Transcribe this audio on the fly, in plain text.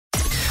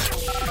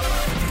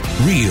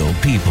Real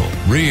people,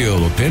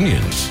 real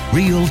opinions,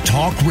 real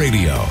talk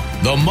radio.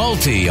 The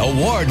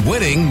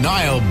multi-award-winning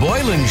Niall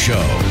Boylan Show.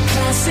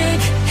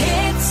 Classic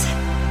hits.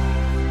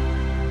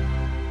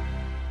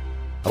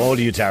 How old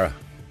are you, Tara?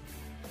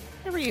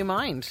 Never you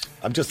mind.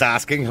 I'm just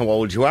asking how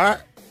old you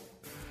are.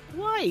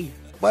 Why?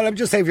 Well, I'm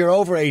just saying if you're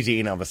over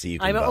 18, obviously you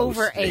can I'm vote.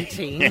 over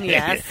 18,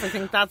 yes. I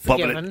think that's a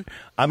given.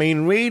 I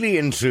mean, really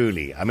and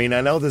truly, I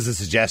know there's a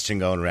suggestion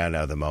going around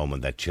now at the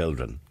moment that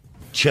children,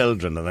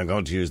 and I'm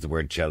going to use the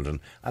word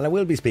children, and I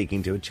will be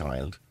speaking to a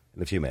child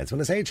in a few minutes.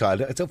 When I say child,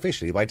 it's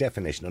officially, by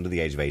definition, under the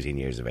age of 18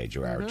 years of age,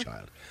 you are a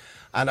child.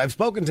 And I've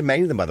spoken to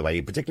many of them, by the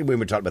way, particularly when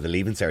we're talking about the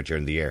Leaving Cert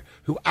during the year,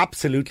 who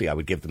absolutely I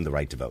would give them the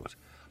right to vote.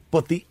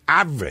 But the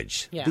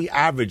average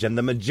and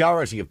the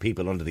majority of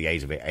people under the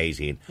age of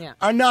 18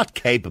 are not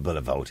capable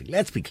of voting.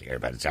 Let's be clear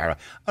about it, Sarah,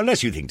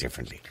 unless you think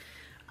differently.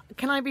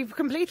 Can I be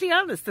completely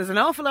honest? There's an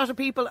awful lot of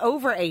people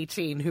over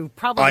 18 who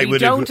probably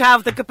don't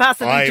have the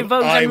capacity to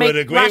vote and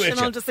make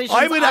rational decisions.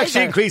 I would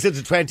actually increase it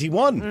to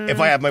 21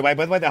 if I have my way.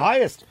 By the way, the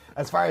highest,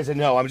 as far as I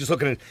know, I'm just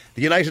looking at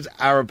the United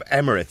Arab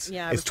Emirates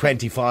is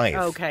 25.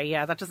 Okay,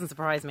 yeah, that doesn't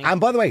surprise me. And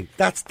by the way,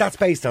 that's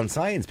based on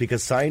science,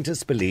 because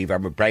scientists believe our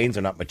brains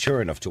are not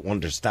mature enough to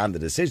understand the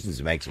decisions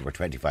we make when we're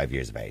 25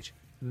 years of age.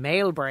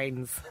 Male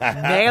brains.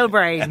 Male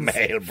brains.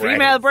 Male brains.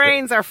 Female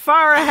brains are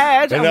far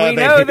ahead, and we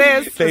know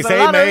this. They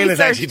say male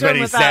is actually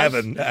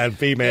 27 and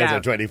females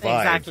are 25.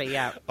 Exactly,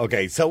 yeah.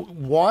 Okay, so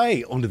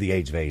why, under the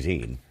age of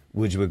 18,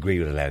 would you agree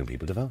with allowing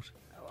people to vote?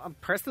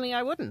 Personally,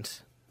 I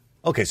wouldn't.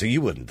 Okay, so you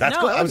wouldn't. That's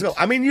No, good.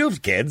 I mean, you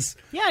have kids.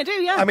 Yeah, I do,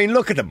 yeah. I mean,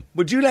 look at them.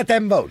 Would you let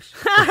them vote?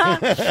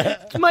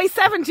 My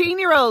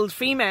 17-year-old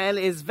female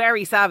is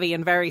very savvy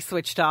and very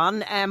switched on.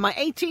 My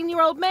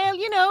 18-year-old male,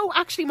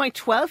 actually my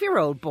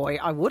 12-year-old boy,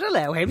 I would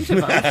allow him to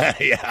vote.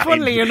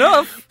 Funnily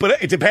enough.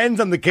 But it depends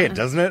on the kid,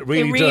 doesn't it?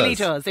 It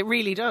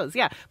really does,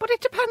 yeah. But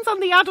it depends on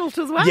the adult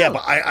as well. Yeah,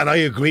 but I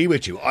agree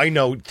with you. I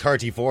know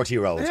 30,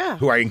 40-year-olds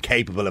who are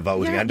incapable of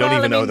voting and don't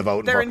even know the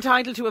voting. They're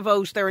entitled to a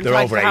vote. They're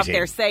entitled to have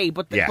their say.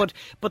 But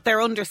their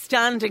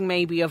understanding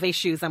maybe of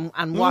issues and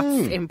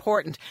what's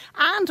important.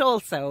 And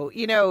also,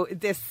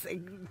 this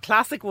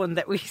classic one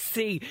that we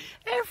see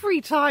every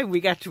time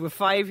we get to a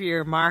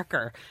 5-year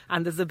marker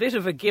and there's a bit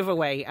of a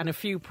giveaway and a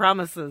few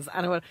promises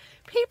and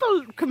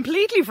people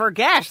completely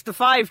forget the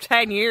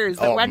 5-10 years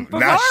that went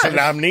before. National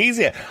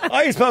amnesia.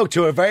 I spoke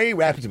to a very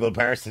reputable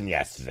person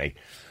yesterday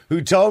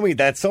who told me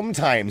that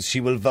sometimes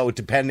she will vote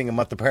depending on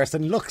what the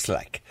person looks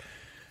like.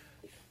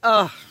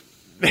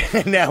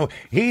 Now,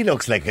 he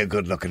looks like a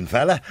good-looking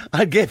fella.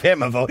 I'll give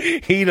him a vote.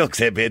 He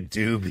looks a bit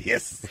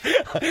dubious.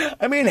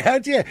 I mean,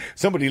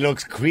 somebody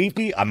looks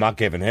creepy, I'm not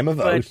giving him a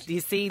vote. But you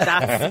see,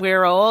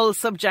 we're all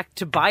subject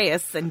to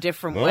bias in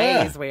different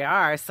ways. We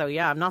are. So,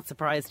 yeah, I'm not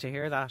surprised to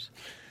hear that.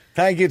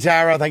 Thank you,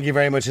 Tara. Thank you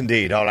very much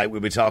indeed. All right,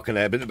 we'll be talking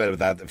a bit about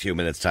that in a few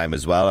minutes' time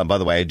as well. And by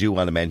the way, I do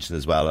want to mention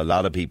as well, a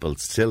lot of people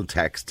still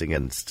texting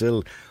and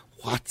still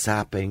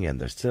WhatsApping, and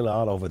they're still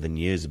all over the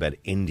news about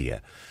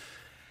India.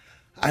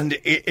 And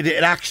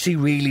it actually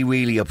really,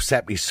 really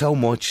upset me so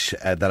much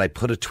that I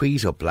put a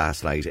tweet up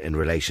last night in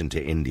relation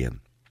to India.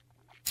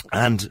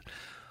 And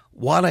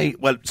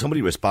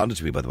somebody responded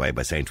to me, by the way,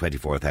 by saying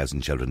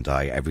 24,000 children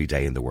die every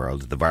day in the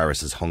world. The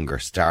virus is hunger,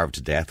 starved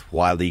to death,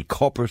 while the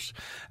corporate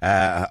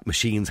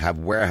machines have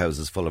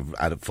warehouses full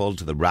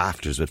to the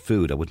rafters with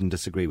food. I wouldn't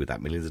disagree with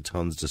that. Millions of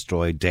tons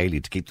destroyed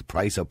daily to keep the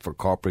price up for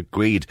corporate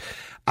greed.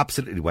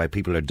 Absolutely why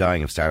people are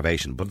dying of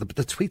starvation. But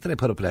the tweet that I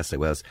put up yesterday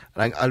was,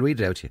 and I'll read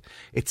it out to you.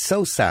 It's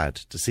so sad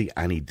to see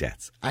any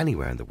deaths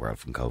anywhere in the world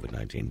from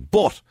COVID-19.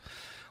 But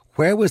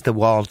where was the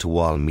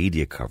wall-to-wall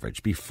media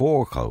coverage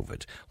before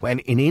COVID when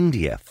in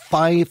India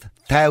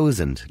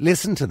 5,000,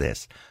 listen to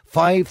this,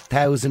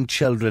 5,000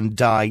 children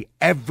die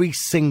every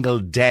single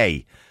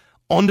day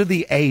under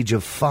the age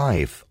of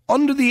 5.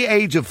 Under the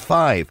age of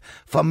 5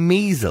 from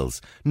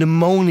measles,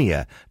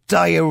 pneumonia,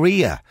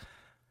 diarrhea.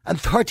 And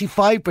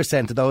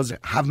 35% of those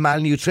have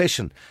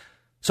malnutrition.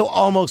 So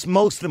almost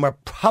most of them are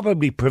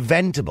probably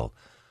preventable.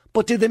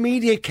 But do the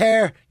media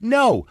care?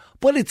 No.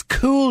 But it's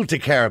cool to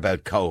care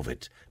about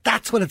COVID.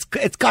 That's what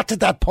it's got to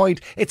that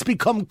point. It's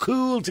become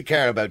cool to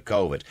care about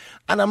COVID.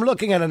 And I'm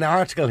looking at an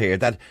article here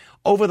that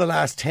over the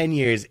last 10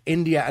 years,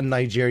 India and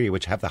Nigeria,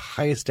 which have the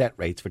highest death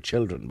rates for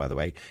children, by the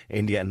way,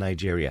 India and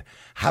Nigeria,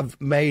 have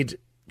made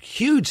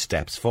huge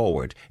steps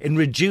forward in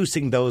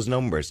reducing those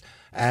numbers.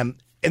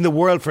 In the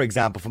world, for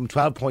example, from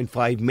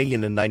 12.5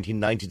 million in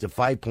 1990 to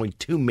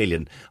 5.2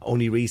 million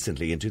only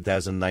recently in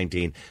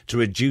 2019 to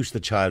reduce the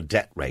child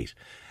death rate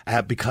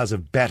because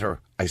of better,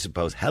 I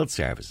suppose, health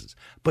services.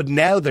 But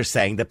now they're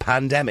saying the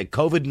pandemic,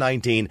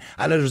 COVID-19,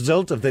 and as a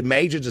result of the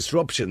major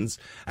disruptions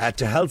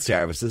to health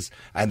services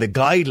and the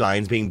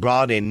guidelines being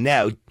brought in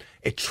now,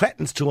 it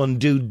threatens to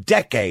undo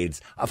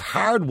decades of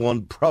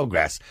hard-won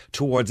progress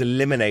towards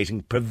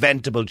eliminating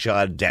preventable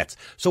child deaths.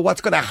 So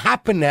what's going to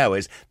happen now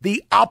is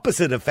the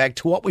opposite effect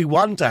to what we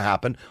want to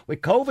happen.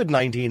 With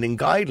COVID-19 and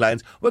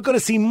guidelines, we're going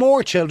to see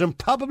more children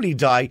probably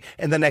die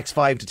in the next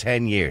 5 to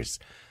 10 years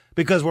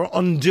because we're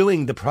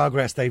undoing the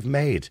progress they've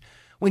made.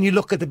 when you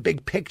look at the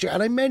big picture.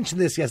 And I mentioned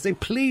this yesterday,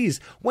 please,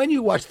 when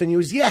you watch the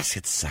news, yes,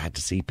 it's sad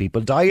to see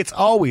people die. It's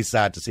always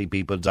sad to see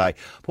people die.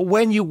 But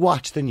when you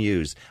watch the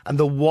news and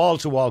the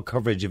wall-to-wall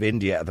coverage of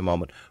India at the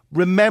moment,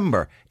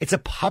 remember, it's a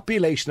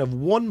population of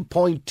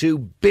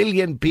 1.2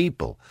 billion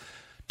people.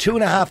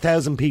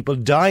 2,500 people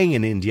dying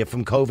in India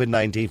from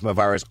COVID-19, from a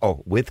virus,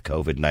 or with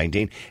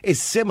COVID-19, is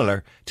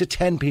similar to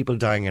 10 people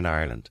dying in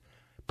Ireland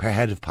per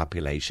head of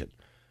population.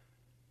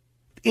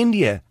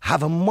 India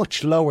have a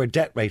much lower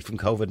death rate from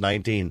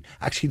COVID-19,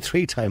 actually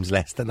 3 times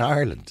less than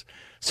Ireland.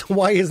 So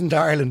why isn't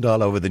Ireland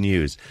all over the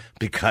news?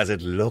 Because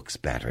it looks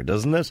better,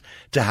 doesn't it?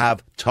 To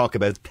talk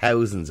about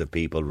thousands of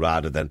people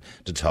rather than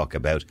to talk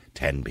about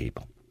 10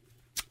 people.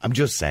 I'm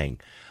just saying,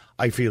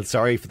 I feel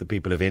sorry for the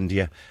people of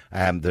India.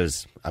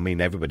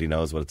 Everybody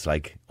knows what it's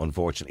like,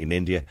 unfortunately, in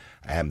India.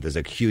 There's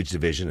a huge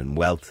division in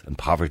wealth and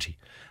poverty.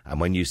 And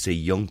when you see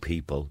young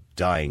people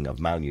dying of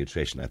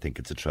malnutrition, I think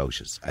it's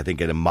atrocious. I think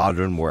in a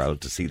modern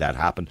world to see that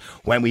happen,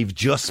 when we've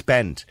just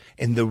spent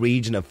in the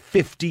region of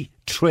 $50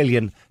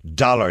 trillion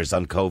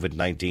on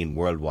COVID-19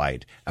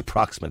 worldwide,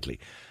 approximately.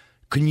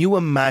 Can you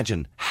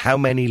imagine how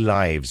many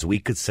lives we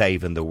could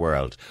save in the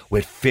world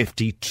with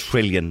 $50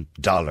 trillion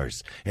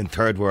in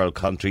third world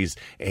countries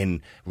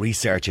in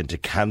research into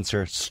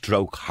cancer,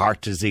 stroke,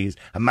 heart disease?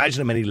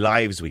 Imagine how many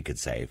lives we could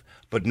save.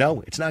 But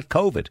no, it's not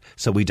COVID,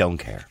 so we don't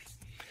care.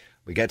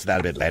 We'll get to that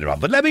a bit later on.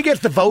 But let me get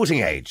to the voting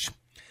age.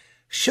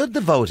 Should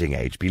the voting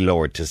age be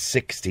lowered to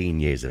 16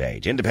 years of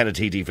age? Independent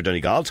TD for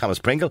Donegal, Thomas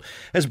Pringle,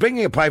 is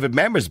bringing a private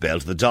member's bill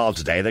to the Dáil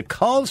today that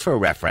calls for a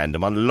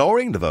referendum on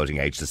lowering the voting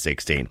age to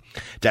 16.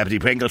 Deputy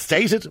Pringle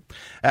stated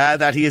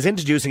that he is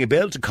introducing a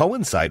bill to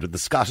coincide with the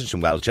Scottish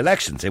and Welsh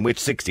elections, in which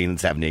 16 and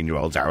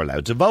 17-year-olds are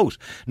allowed to vote.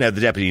 Now,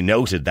 the Deputy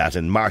noted that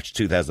in March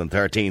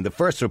 2013, the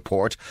first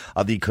report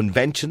of the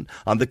Convention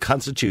on the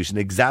Constitution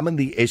examined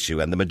the issue,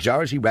 and the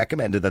majority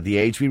recommended that the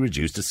age be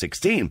reduced to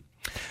 16.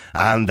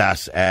 And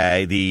that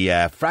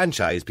the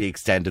franchise be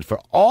extended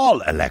for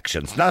all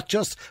elections, not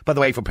just, by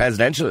the way, for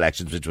presidential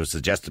elections, which was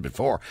suggested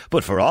before,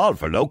 but for all,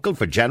 for local,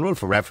 for general,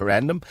 for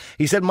referendum.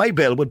 He said, my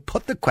bill would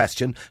put the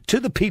question to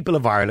the people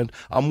of Ireland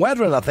on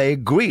whether or not they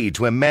agree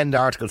to amend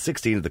Article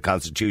 16 of the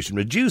Constitution,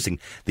 reducing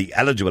the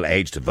eligible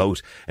age to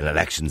vote in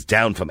elections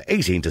down from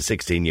 18 to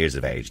 16 years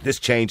of age. This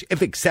change,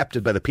 if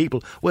accepted by the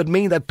people, would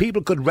mean that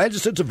people could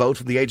register to vote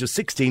from the age of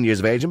 16 years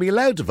of age and be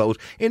allowed to vote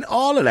in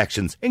all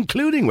elections,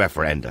 including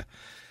referenda.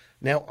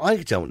 Now, I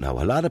don't know.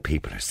 A lot of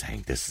people are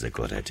saying this is a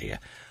good idea.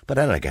 But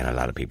then again, a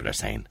lot of people are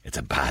saying it's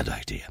a bad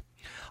idea.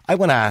 I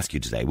want to ask you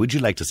today, would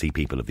you like to see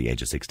people of the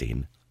age of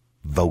 16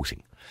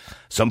 voting?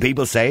 Some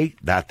people say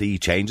that the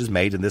changes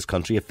made in this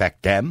country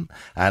affect them,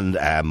 and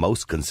I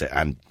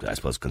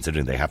suppose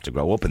considering they have to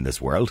grow up in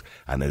this world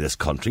and in this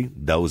country,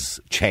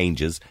 those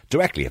changes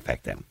directly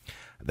affect them.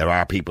 There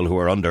are people who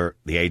are under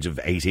the age of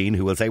 18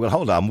 who will say, well,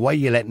 hold on, why are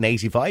you letting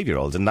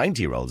 85-years-olds and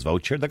 90-year-olds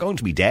vote? Sure, they're going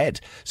to be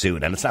dead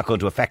soon and it's not going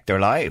to affect their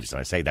lives.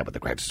 And I say that with the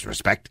greatest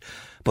respect,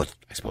 but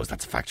I suppose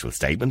that's a factual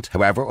statement.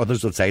 However,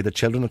 others will say that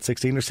children at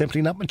 16 are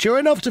simply not mature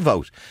enough to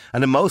vote,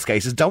 and in most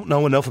cases don't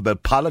know enough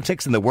about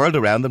politics and the world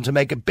around them to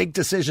make a big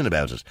decision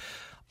about it.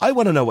 I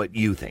want to know what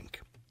you think.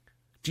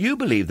 Do you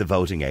believe the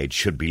voting age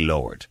should be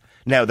lowered?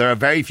 Now, there are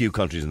very few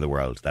countries in the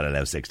world that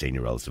allow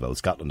 16-year-olds to vote,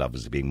 Scotland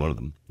obviously being one of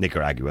them,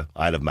 Nicaragua,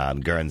 Isle of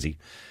Man, Guernsey,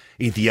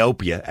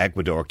 Ethiopia,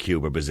 Ecuador,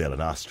 Cuba, Brazil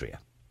and Austria.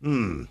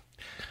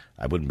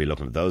 I wouldn't be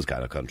looking at those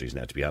kind of countries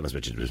now, to be honest,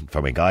 which is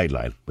from a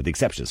guideline, with the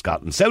exception of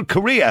Scotland. South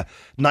Korea,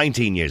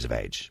 19 years of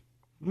age.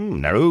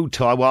 Nauru,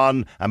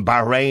 Taiwan and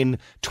Bahrain,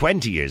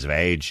 20 years of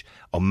age.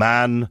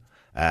 Oman,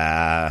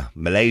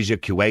 Malaysia,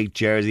 Kuwait,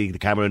 Jersey, the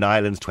Cameroon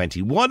Islands,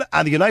 21,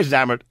 and the United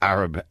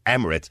Arab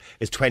Emirates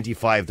is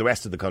 25. The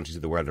rest of the countries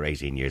of the world are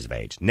 18 years of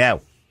age. Now,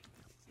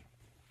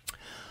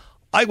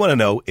 I want to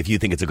know if you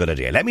think it's a good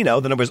idea. Let me know.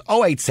 The number is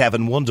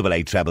 087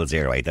 188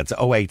 0008. That's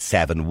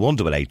 087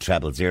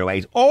 188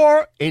 0008.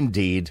 Or,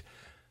 indeed,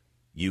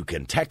 you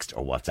can text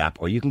or WhatsApp,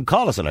 or you can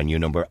call us on our new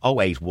number,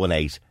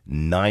 0818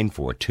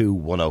 942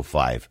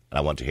 105. And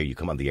I want to hear you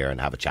come on the air and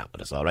have a chat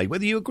with us, all right?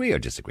 Whether you agree or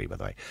disagree, by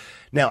the way.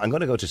 Now, I'm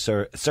going to go to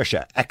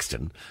Saoirse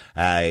Exton,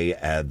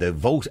 the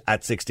Vote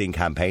at 16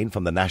 campaign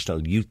from the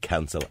National Youth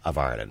Council of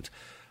Ireland.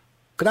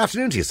 Good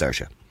afternoon to you,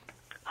 Saoirse.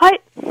 Hi.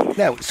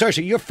 Now,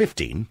 Saoirse, you're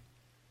 15.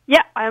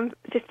 Yeah, I'm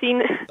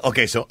 15.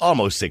 Okay, so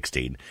almost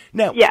 16.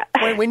 Now, yeah.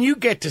 when you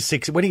get to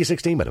 16, when are you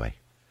 16, by the way?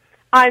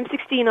 I'm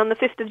 16 on the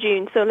 5th of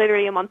June, so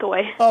literally a month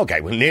away.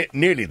 Okay, well,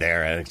 nearly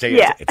there.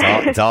 Yeah.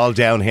 It's all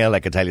downhill, I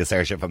can tell you,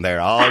 Saoirse, from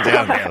there, all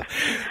downhill.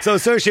 So,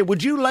 Saoirse,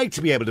 would you like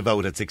to be able to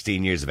vote at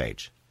 16 years of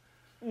age?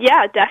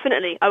 Yeah,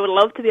 definitely. I would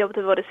love to be able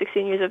to vote at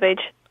 16 years of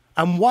age.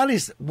 And what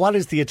is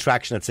the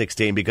attraction at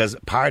 16? Because,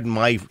 pardon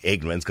my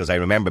ignorance, because I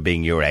remember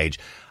being your age,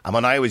 and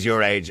when I was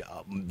your age,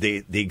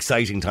 the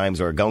exciting times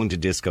were going to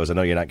discos. I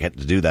know you're not getting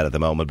to do that at the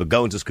moment, but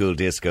going to school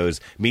discos,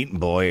 meeting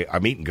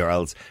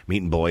girls,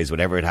 meeting boys,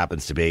 whatever it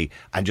happens to be,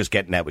 and just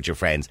getting out with your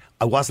friends.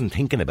 I wasn't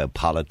thinking about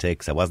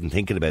politics. I wasn't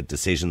thinking about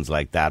decisions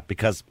like that,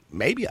 because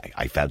maybe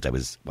I felt I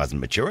wasn't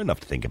mature enough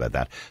to think about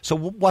that. So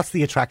what's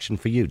the attraction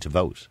for you to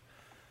vote?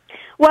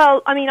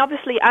 Well, I mean,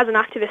 obviously, as an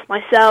activist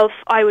myself,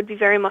 I would be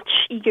very much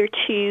eager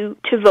to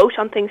vote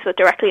on things that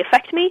directly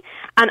affect me.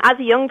 And as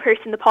a young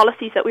person, the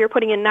policies that we are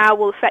putting in now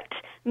will affect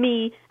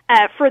me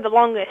for the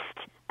longest.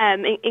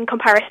 In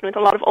comparison with a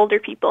lot of older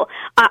people.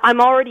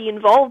 I'm already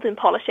involved in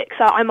politics.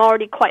 I'm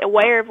already quite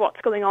aware of what's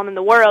going on in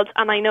the world,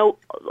 and I know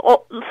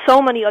so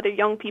many other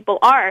young people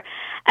are.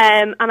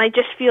 And I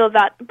just feel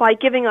that by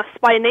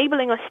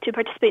enabling us to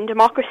participate in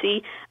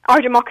democracy,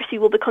 our democracy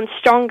will become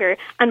stronger.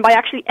 And by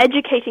actually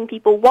educating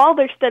people while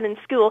they're still in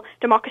school,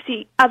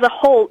 democracy as a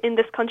whole in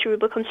this country will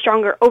become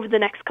stronger over the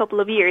next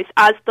couple of years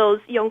as those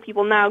young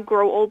people now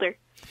grow older.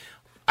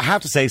 I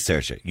have to say,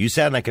 Saoirse, you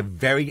sound like a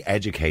very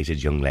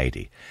educated young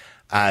lady.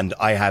 And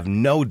I have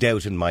no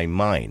doubt in my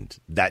mind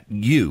that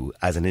you,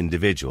 as an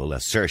individual,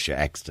 as Saoirse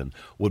Exton,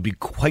 would be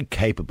quite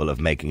capable of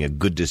making a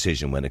good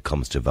decision when it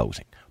comes to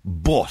voting.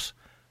 But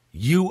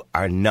you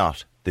are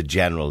not the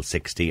general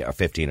 16 or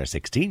 15 or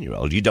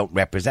 16-year-old. You don't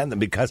represent them,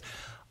 because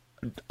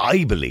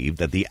I believe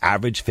that the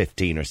average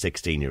 15 or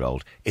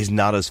 16-year-old is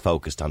not as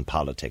focused on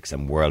politics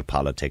and world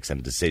politics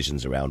and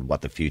decisions around what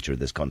the future of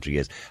this country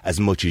is as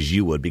much as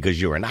you would, because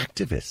you're an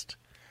activist.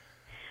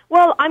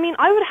 Well, I mean,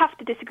 I would have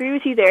to disagree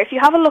with you there. If you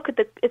have a look at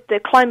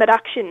the climate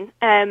action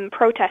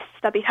protests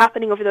that have been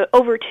happening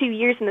over 2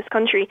 years in this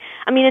country,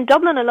 I mean, in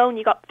Dublin alone,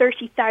 you got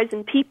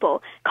 30,000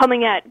 people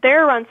coming out.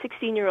 They're around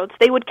 16-year-olds.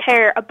 They would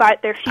care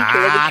about their future. They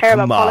would care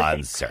about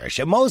politics. Come on,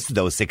 Saoirse. Most of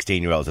those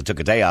 16-year-olds that took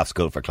a day off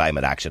school for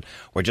climate action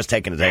were just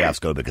taking a day off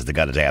school because they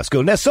got a day off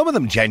school. Now, some of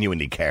them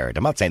genuinely cared.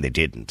 I'm not saying they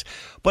didn't.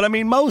 But, I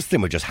mean, most of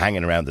them were just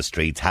hanging around the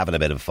streets, having a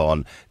bit of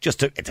fun.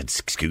 It's an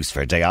excuse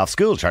for a day off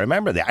school. I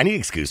remember any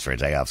excuse for a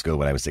day off school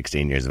when I was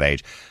 16 years of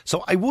age.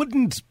 So I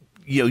wouldn't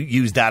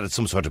use that as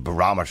some sort of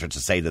barometer to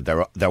say that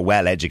they're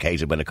well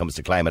educated when it comes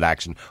to climate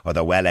action, or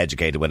they're well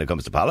educated when it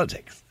comes to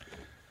politics.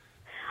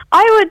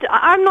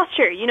 I'm not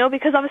sure,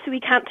 because obviously we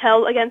can't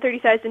tell. Again,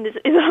 30,000 is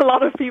a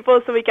lot of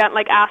people, so we can't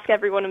ask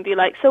everyone and be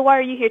like, so why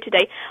are you here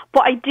today?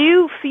 But I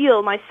do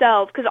feel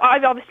myself, because I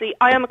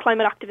am a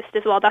climate activist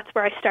as well. That's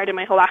where I started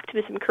my whole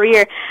activism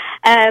career.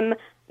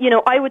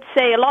 I would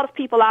say a lot of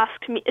people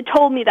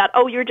told me that,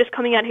 oh, you're just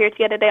coming out here to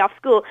get a day off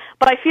school.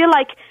 But I feel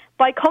like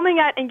by coming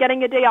out and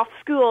getting a day off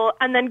school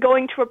and then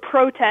going to a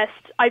protest,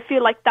 I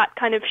feel like that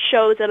kind of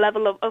shows a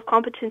level of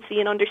competency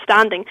and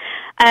understanding.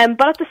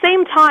 But at the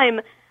same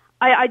time,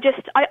 I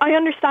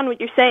understand what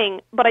you're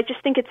saying, but I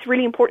just think it's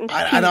really important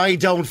And I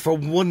don't for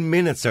 1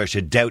 minute,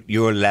 Saoirse, doubt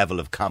your level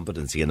of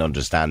competency and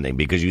understanding,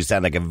 because you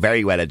sound like a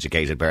very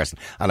well-educated person,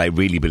 and I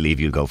really believe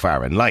you'll go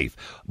far in life.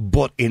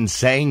 But in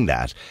saying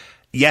that,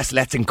 yes,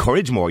 let's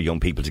encourage more young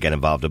people to get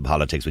involved in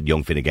politics with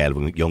Young Fine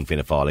Gael, Young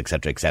Fianna Fáil,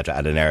 etc.,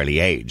 at an early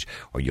age,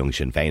 or Young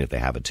Sinn Féin if they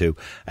have it too.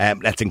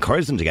 Let's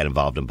encourage them to get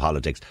involved in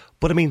politics.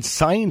 But I mean,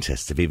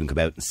 scientists have even come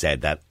out and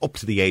said that up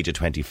to the age of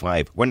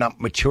 25, we're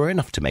not mature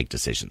enough to make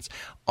decisions.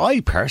 I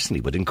personally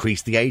would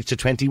increase the age to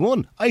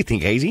 21. I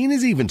think 18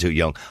 is even too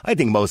young. I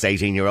think most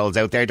 18-year-olds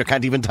out there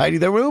can't even tidy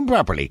their room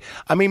properly.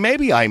 I mean,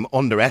 maybe I'm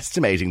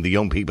underestimating the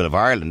young people of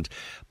Ireland,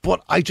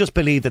 but I just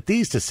believe that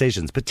these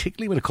decisions,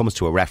 particularly when it comes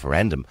to a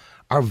referendum,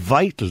 are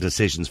vital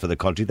decisions for the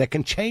country that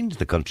can change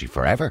the country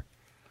forever.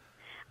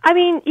 I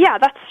mean, yeah,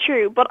 that's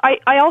true. But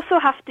you also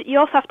have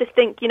to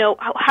think,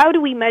 how do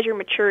we measure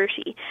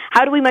maturity?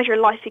 How do we measure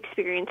life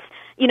experience?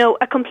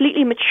 A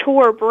completely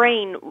mature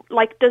brain,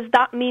 does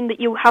that mean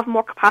that you have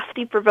more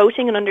capacity for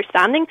voting and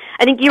understanding?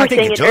 I think you were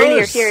saying it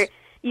earlier here.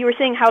 You were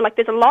saying how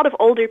there's a lot of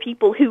older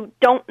people who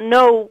don't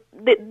know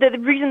the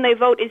reason they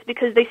vote is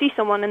because they see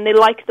someone and they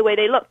like the way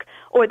they look,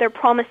 or they're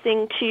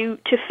promising to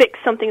fix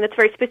something that's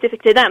very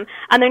specific to them,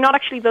 and they're not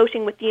actually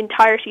voting with the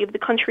entirety of the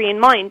country in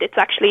mind. It's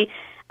actually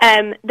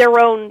their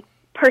own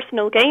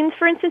personal gains,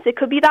 for instance. It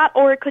could be that,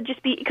 or it could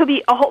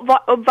be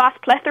a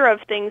vast plethora of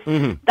things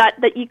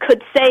that you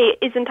could say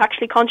isn't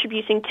actually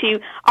contributing to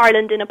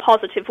Ireland in a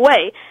positive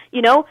way,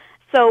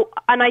 So,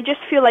 and I just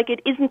feel like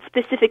it isn't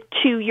specific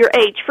to your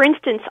age. For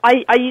instance,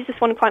 I use this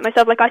one point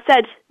myself. Like I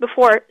said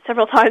before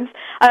several times,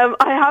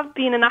 I have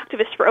been an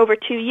activist for over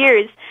 2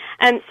 years.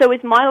 And so is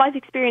my life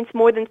experience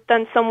more than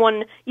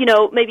someone,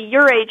 maybe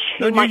your age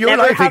who might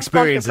never have gone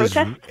to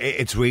protest?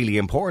 It's really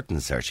important,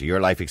 Saoirse.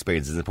 Your life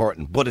experience is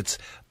important. But it's,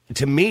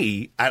 to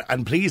me,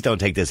 and please don't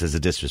take this as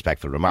a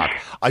disrespectful remark,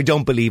 I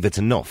don't believe it's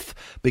enough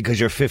because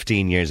you're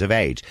 15 years of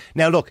age.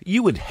 Now, look,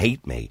 you would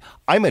hate me.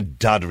 I'm a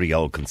doddery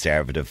old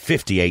conservative,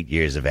 58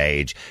 years of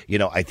age.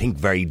 I think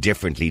very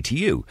differently to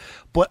you.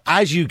 But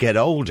as you get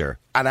older,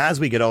 and as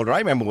we get older, I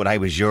remember when I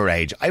was your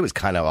age, I was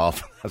kind of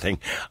off. I think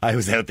I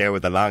was out there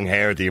with the long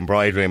hair, the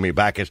embroidery in my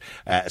back,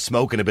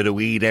 smoking a bit of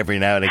weed every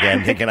now and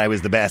again, thinking I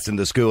was the best in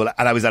the school.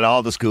 And I was at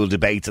all the school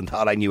debates and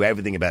thought I knew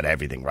everything about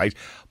everything, right?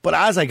 But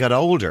as I got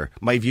older,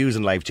 my views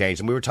in life changed.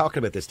 And we were talking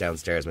about this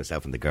downstairs,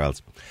 myself and the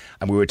girls.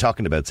 And we were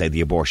talking about, say,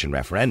 the abortion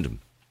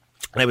referendum.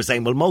 And I was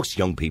saying, well, most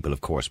young people,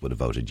 of course, would have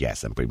voted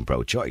yes and been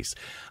pro-choice.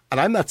 And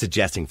I'm not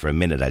suggesting for a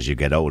minute as you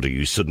get older,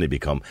 you suddenly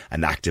become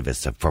an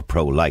activist for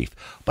pro-life.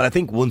 But I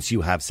think once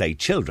you have, say,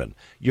 children,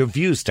 your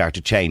views start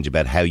to change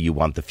about how you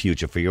want the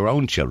future for your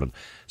own children.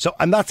 So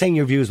I'm not saying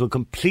your views will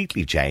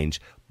completely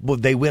change,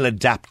 but they will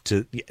adapt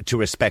to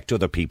respect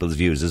other people's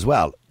views as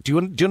well. Do you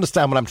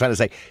understand what I'm trying to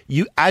say?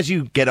 As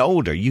you get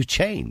older, you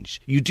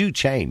change. You do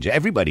change.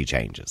 Everybody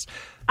changes.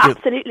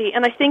 Absolutely,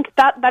 and I think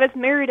that is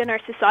mirrored in our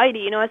society.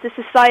 You know, as the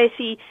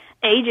society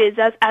ages,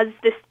 as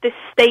this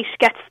state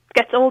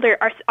gets older,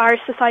 our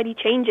society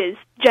changes.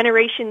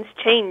 Generations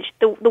change.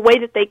 The way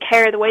that they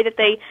care, the way that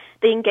they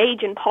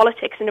engage in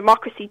politics and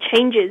democracy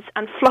changes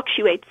and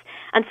fluctuates.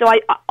 And so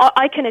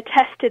I can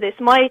attest to this.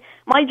 My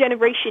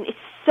generation is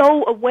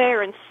so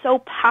aware and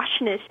so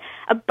passionate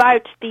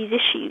about these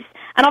issues.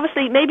 And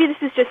obviously, maybe this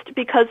is just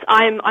because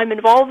I'm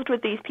involved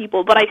with these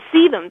people, but I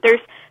see them.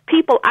 There's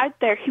people out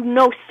there who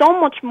know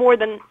so much more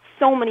than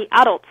so many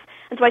adults.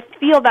 And so I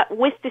feel that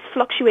with this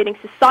fluctuating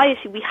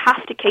society, we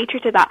have to cater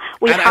to that.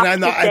 I'm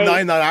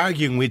not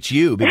arguing with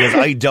you, because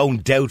I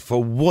don't doubt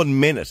for 1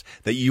 minute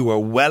that you are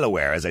well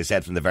aware, as I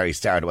said from the very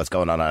start, of what's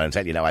going on. And I'll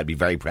tell you now, I'd be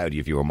very proud of you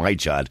if you were my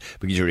child,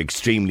 because you're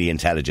extremely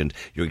intelligent,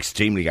 you're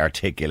extremely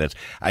articulate,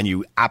 and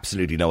you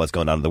absolutely know what's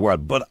going on in the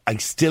world. But I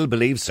still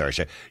believe,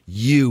 Saoirse,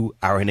 you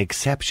are an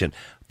exception.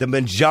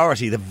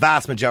 The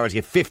vast majority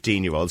of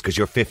 15-year-olds, because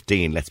you're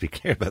 15, let's be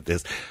clear about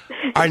this,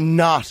 are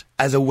not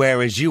as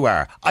aware as you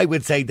are. I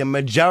would say the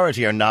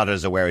majority are not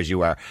as aware as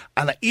you are.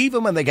 And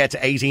even when they get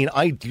to 18,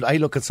 I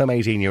look at some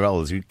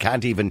 18-year-olds who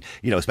can't even,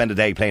 spend a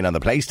day playing on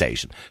the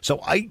PlayStation. So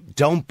I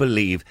don't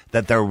believe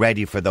that they're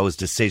ready for those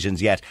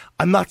decisions yet.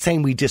 I'm not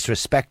saying we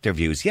disrespect their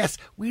views. Yes,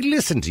 we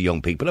listen to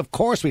young people. Of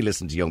course we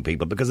listen to young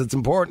people, because it's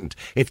important.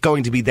 It's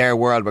going to be their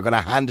world. We're going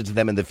to hand it to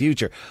them in the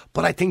future.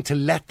 But I think to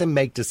let them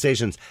make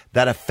decisions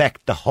that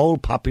affect the whole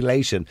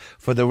population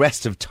for the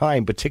rest of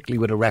time, particularly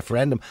with a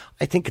referendum,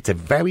 I think it's a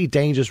very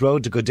dangerous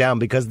road to go down,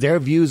 because their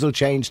views will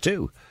change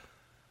too.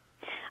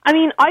 I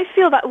mean, I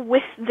feel that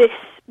with this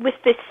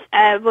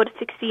vote at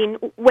 16,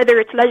 whether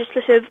it's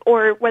legislative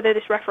or whether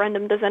this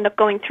referendum does end up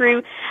going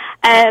through,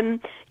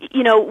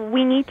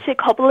 we need to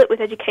couple it with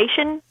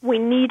education. We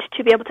need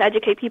to be able to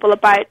educate people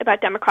about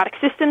democratic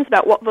systems,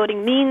 about what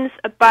voting means,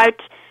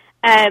 about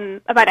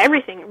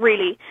everything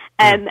really.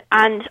 And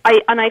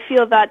I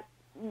feel that,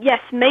 yes,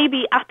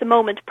 maybe at the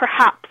moment,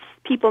 perhaps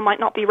people might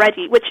not be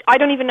ready, which I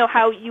don't even know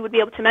how you would be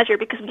able to measure,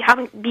 because we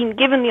haven't been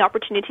given the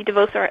opportunity to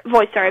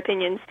voice our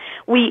opinions.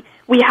 We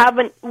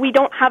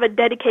don't have a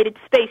dedicated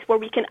space where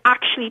we can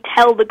actually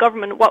tell the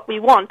government what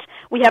we want.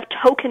 We have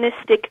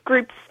tokenistic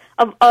groups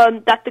of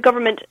that the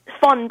government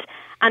fund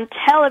and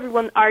tell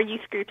everyone our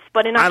youth groups.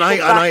 But in actual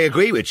fact, I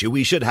agree with you.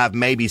 We should have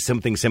maybe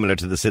something similar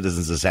to the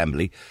Citizens'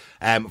 Assembly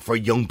for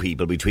young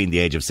people between the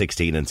age of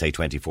 16 and, say,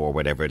 24,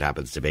 whatever it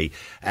happens to be,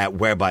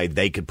 whereby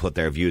they could put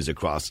their views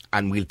across,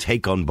 and we'll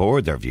take on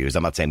board their views.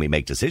 I'm not saying we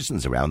make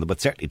decisions around them,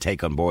 but certainly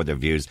take on board their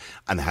views,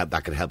 and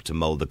that could help to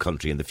mould the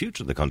country and the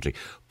future of the country.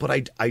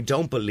 But I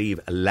don't believe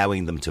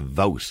allowing them to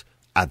vote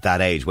at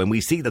that age, when we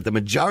see that the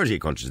majority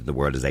of countries in the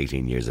world is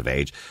 18 years of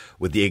age,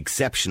 with the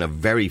exception of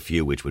very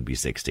few which would be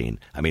 16.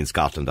 I mean,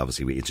 Scotland,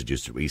 obviously, we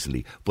introduced it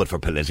recently, but for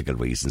political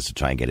reasons, to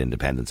try and get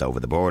independence over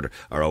the board.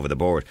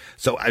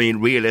 So, I mean,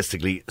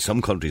 realistically,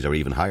 some countries are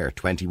even higher.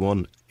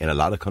 21 in a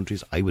lot of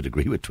countries. I would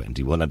agree with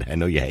 21, and I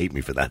know you hate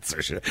me for that,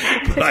 Saoirse,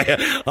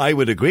 but I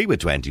would agree with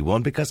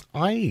 21, because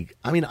I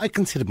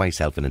considered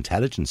myself an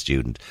intelligent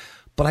student,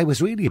 but I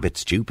was really a bit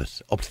stupid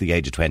up to the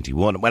age of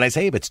 21. When I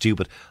say a bit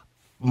stupid,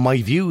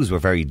 my views were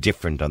very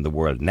different on the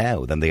world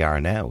now than they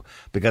are now,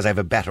 because I have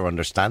a better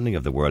understanding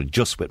of the world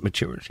just with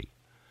maturity.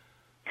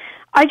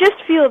 I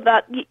just feel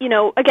that,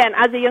 again,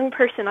 as a young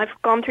person, I've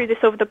gone through this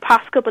over the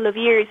past couple of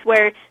years,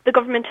 where the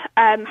government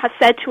has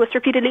said to us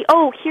repeatedly,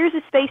 oh, here's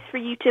a space for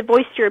you to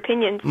voice your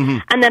opinions,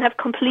 and then have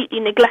completely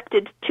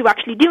neglected to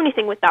actually do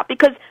anything with that,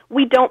 because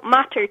we don't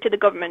matter to the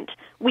government.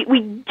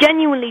 We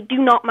genuinely do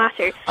not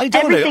matter. I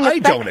don't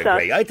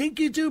agree. I think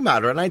you do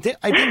matter, and I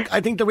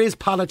think there is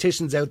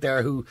politicians out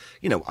there who,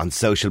 on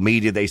social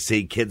media, they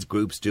see kids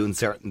groups doing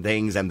certain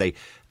things, and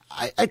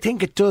I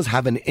think it does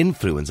have an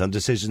influence on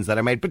decisions that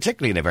are made,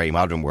 particularly in a very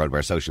modern world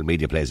where social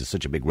media plays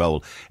such a big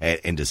role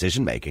in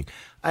decision making.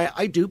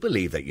 I do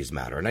believe that you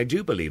matter, and I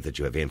do believe that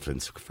you have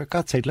influence. For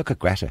God's sake, look at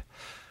Greta.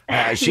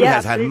 She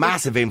has had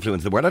massive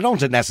influence in the world. I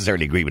don't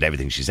necessarily agree with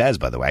everything she says,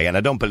 by the way, and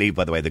I don't believe,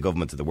 by the way, the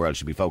government of the world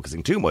should be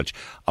focusing too much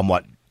on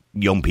what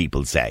young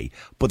people say,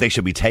 but they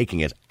should be taking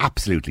it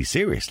absolutely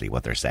seriously,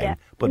 what they're saying. Yeah.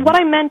 But what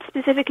I meant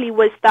specifically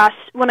was that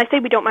when I say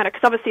we don't matter,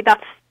 because obviously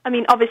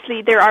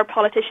there are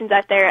politicians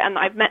out there, and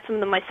I've met some of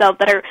them myself,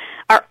 that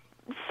are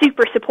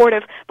super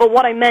supportive, but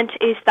what I meant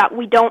is that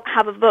we don't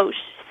have a vote.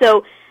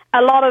 So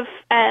a lot of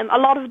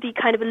the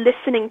kind of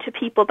listening to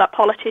people that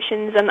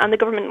politicians and the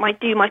government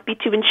might be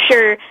to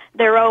ensure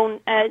their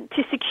own,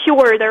 to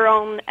secure their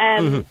own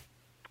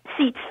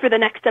seats for the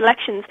next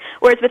elections.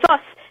 Whereas with us,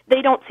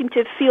 they don't seem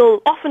to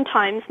feel,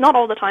 oftentimes, not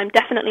all the time,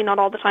 definitely not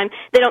all the time,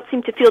 they don't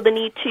seem to feel the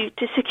need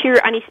to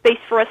secure any space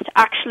for us to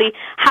actually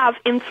have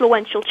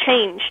influential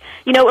change.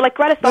 You know, like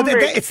Greta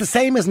Thunberg... It's the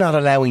same as not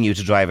allowing you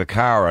to drive a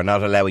car or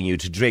not allowing you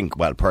to drink,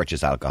 well,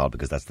 purchase alcohol,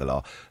 because that's the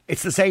law.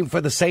 It's the same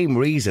for the same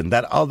reason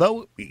that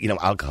although, you know,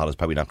 alcohol is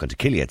probably not going to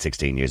kill you at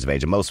 16 years of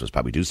age, and most of us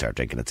probably do start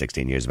drinking at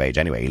 16 years of age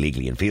anyway,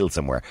 illegally in fields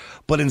somewhere.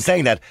 But in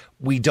saying that,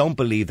 we don't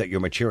believe that you're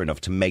mature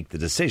enough to make the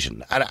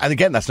decision. And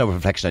again, that's no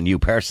reflection on you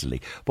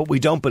personally, but we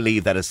don't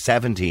believe that a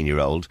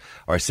 17-year-old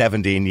or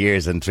 17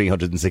 years and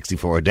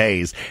 364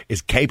 days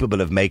is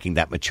capable of making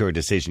that mature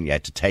decision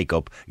yet to take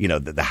up, you know,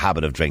 the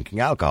habit of drinking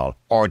alcohol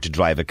or to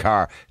drive a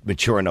car,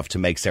 mature enough to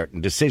make certain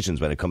decisions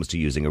when it comes to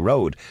using a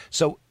road.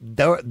 So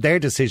they're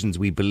decisions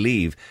we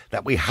believe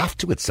that we have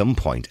to at some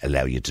point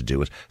allow you to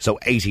do it. So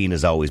 18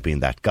 has always been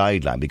that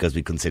guideline because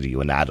we consider you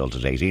an adult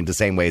at 18, the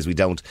same way as we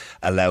don't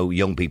allow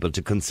young people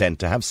to consent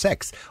to have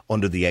sex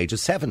under the age of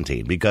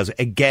 17, because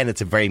again,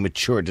 it's a very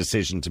mature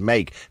decision to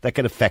make that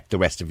can affect the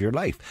rest of your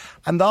life.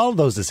 And all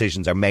those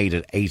decisions are made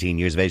at 18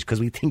 years of age because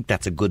we think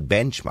that's a good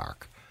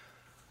benchmark.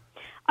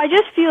 I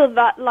just feel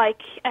that,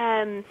 like,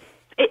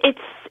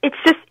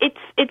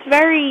 it's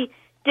very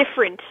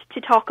different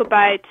to talk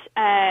about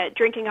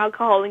drinking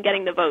alcohol and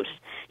getting the vote.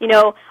 You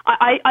know,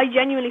 I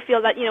genuinely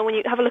feel that, you know, when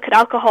you have a look at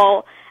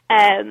alcohol,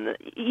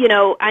 you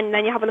know, and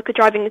then you have a look at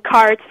driving a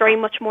car, it's very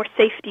much more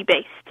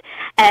safety-based.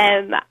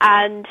 And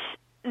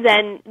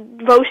then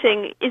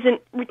voting isn't,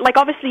 like,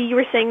 obviously you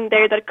were saying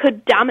there that it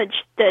could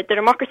damage the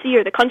democracy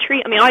or the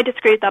country. I mean, I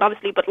disagree with that,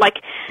 obviously, but, like,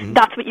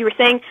 that's what you were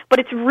saying. But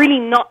it's really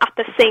not at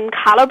the same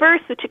caliber,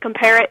 so to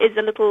compare it is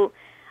a little,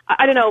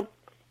 I don't know,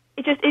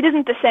 it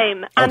isn't the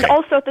same. And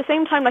also at the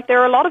same time, like,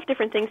 there are a lot of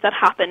different things that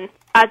happen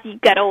as you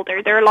get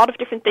older. There are a lot of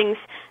different things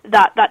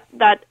that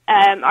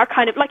are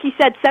kind of, like you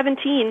said,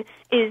 17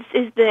 is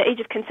the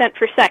age of consent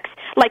for sex.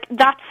 Like,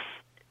 that's,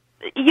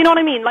 you know what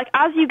I mean? Like,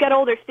 as you get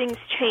older, things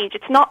change.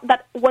 It's not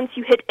that once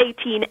you hit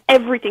 18,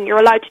 everything, you're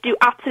allowed to do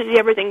absolutely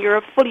everything. You're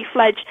a fully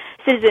fledged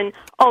citizen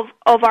of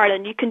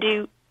Ireland. You can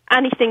do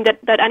anything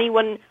that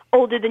anyone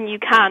older than you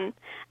can.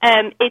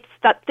 It's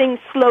that things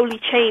slowly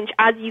change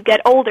as you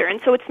get older.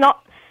 And so it's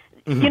not,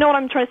 you know what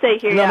I'm trying to say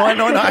here? No,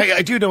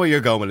 I do know where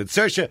you're going with it.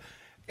 Saoirse,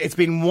 it's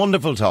been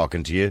wonderful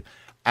talking to you.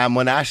 And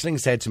when Aisling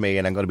said to me,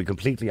 and I'm going to be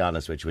completely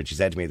honest with you, when she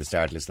said to me at the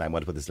start, listen, I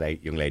want to put this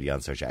young lady on,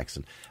 Saoirse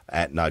Exton.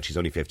 Now, she's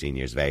only 15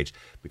 years of age,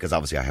 because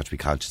obviously I have to be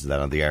conscious of that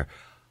on the air.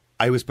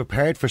 I was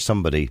prepared for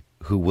somebody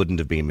who wouldn't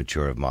have been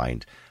mature of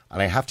mind.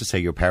 And I have to say,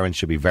 your parents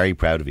should be very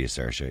proud of you,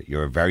 Saoirse.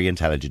 You're a very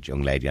intelligent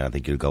young lady, and I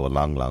think you'll go a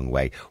long, long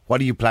way.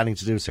 What are you planning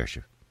to do,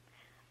 Saoirse?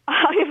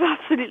 I have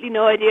absolutely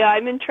no idea.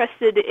 I'm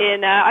interested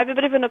in, I have a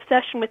bit of an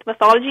obsession with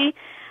mythology,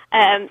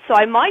 so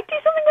I might do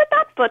something with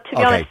that, but to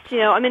be honest, you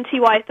know, I'm in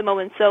TY at the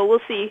moment, so we'll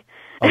see.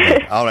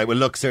 Okay, all right. Well,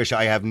 look, Saoirse,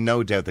 I have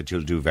no doubt that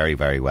you'll do very,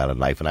 very well in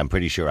life, and I'm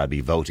pretty sure I'll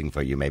be voting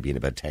for you maybe in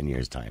about 10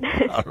 years' time.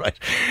 All right.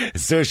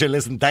 Saoirse,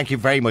 listen, thank you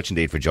very much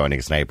indeed for joining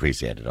us, and I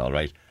appreciate it, all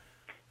right?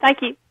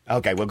 Thank you.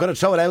 Okay, we're going to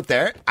throw it out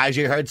there. As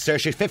you heard,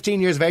 Saoirse,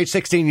 15 years of age,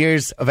 16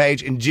 years of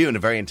age in June, a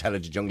very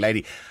intelligent young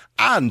lady.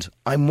 And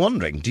I'm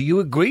wondering, do you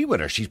agree with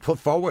her? She's put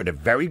forward a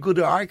very good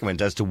argument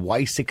as to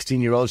why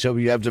 16-year-olds should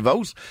be able to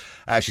vote.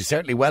 She's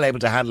certainly well able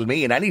to handle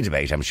me in any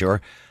debate, I'm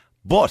sure.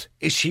 But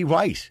is she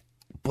right?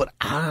 But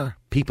are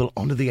people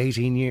under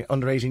 18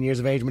 years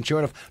of age mature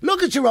enough?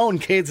 Look at your own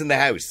kids in the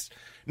house.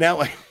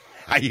 Now,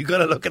 are you going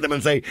to look at them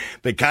and say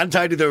they can't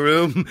tidy their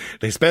room,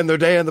 they spend their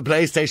day on the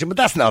PlayStation? But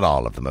that's not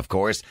all of them, of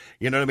course.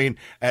 You know what I mean?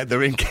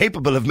 They're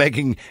incapable of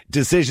making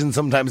decisions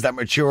sometimes that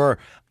mature.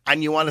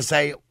 And you want to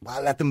say,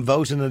 well, let them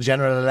vote in a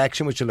general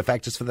election which will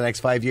affect us for the next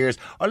 5 years,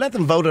 or let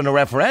them vote in a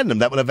referendum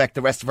that will affect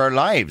the rest of our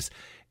lives.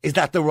 Is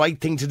that the right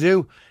thing to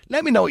do?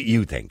 Let me know what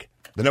you think.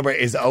 The number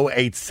is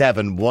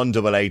 087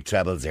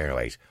 188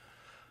 0008.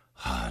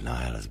 Oh,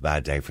 Niall, it's a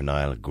bad day for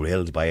Niall.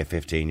 Grilled by a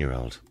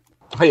 15-year-old.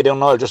 How you doing,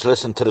 Niall? Just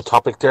listen to the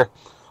topic there.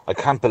 I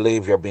can't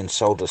believe you're being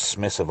so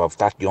dismissive of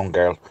that young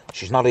girl.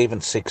 She's not even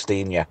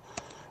 16 yet.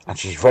 And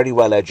she's very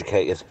well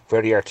educated,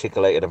 very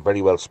articulated and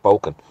very well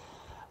spoken.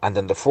 And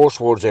then the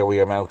first words out of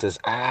your mouth is,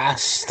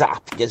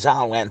 stop, you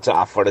all went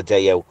off for the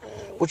day out.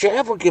 Would you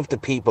ever give the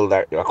people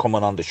that are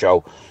coming on the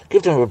show,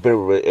 give them a bit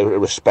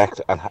of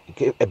respect and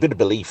a bit of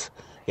belief?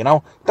 You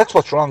know, that's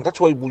what's wrong. That's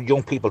why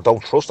young people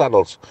don't trust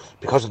adults,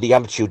 because of the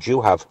attitude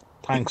you have.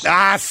 Thanks.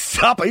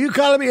 Stop. Are you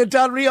calling me a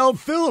doddly old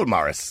fool,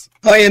 Morris?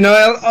 Hi,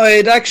 Niall.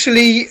 I'd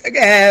actually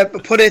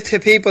put it to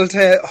people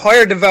to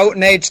higher the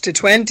voting age to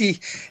 20,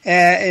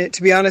 to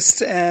be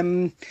honest.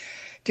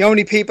 The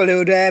only people who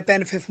would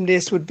benefit from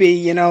this would be,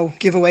 you know,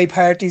 giveaway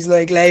parties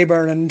like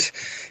Labour and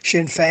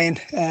Sinn Féin.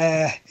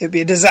 It'd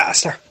be a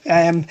disaster.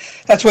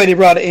 That's why they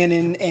brought it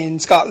in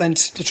Scotland,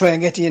 to try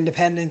and get the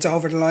independence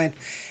over the line.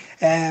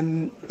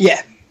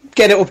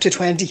 Get it up to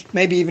 20,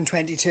 maybe even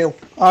 22.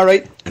 All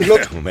right, good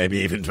luck. Maybe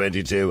even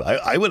 22.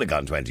 I would have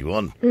gone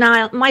 21.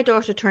 Niall, my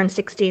daughter turned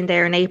 16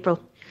 there in April.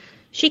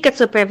 She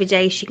gets up every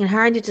day. She can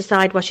hardly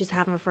decide what she's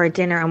having for her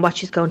dinner and what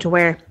she's going to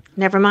wear.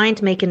 never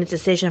mind making a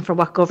decision for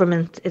what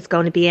government is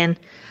going to be in.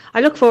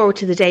 I look forward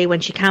to the day when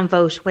she can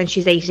vote, when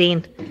she's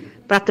 18.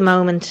 But at the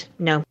moment,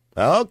 no.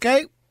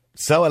 Okay.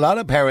 So a lot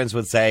of parents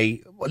would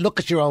say, well, look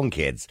at your own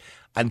kids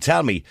and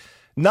tell me,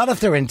 not if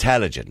they're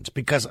intelligent,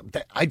 because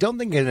I don't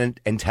think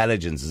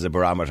intelligence is a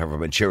barometer of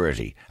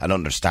maturity and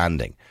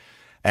understanding.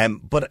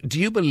 But do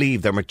you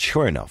believe they're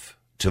mature enough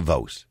to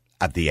vote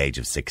at the age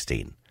of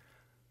 16?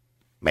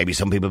 Maybe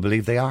some people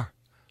believe they are.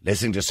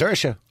 Listening to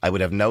Saoirse, I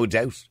would have no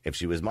doubt if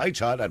she was my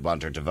child, I'd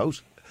want her to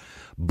vote.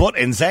 But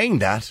in saying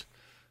that,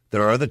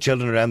 there are other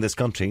children around this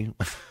country,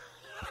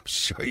 I'm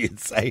sure you'd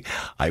say,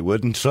 I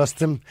wouldn't trust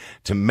them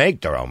to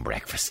make their own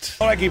breakfast.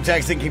 All right, keep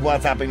texting, keep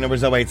WhatsApping,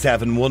 numbers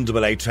 087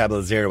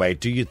 188 0008.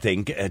 Do you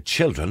think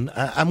children,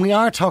 and we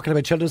are talking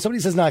about children,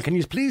 somebody says, now, can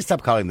you please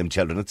stop calling them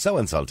children? It's so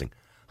insulting.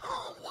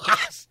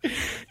 What?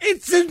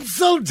 It's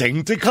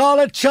insulting to call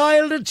a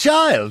child a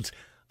child.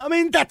 I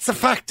mean, that's a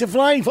fact of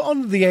life.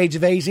 Under the age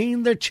of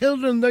 18, they're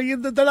children. They're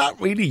not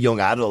really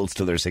young adults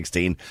till they're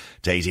 16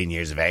 to 18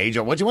 years of age,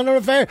 or what do you want to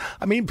refer?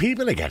 I mean,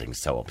 people are getting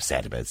so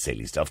upset about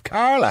silly stuff.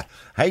 Carla,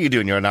 how you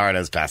doing? You're in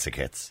Ireland's Classic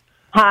Hits.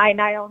 Hi,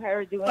 Niall. How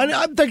are you doing?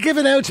 And they're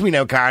giving out to me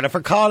now, Carla,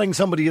 for calling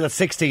somebody that's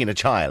 16 a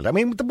child. I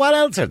mean, what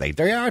else are they?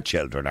 They are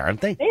children,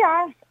 aren't they? They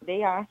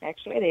are.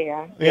 Actually, they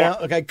are. Yeah,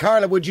 okay.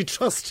 Carla, would you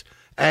trust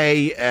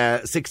a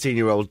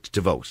 16-year-old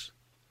to vote?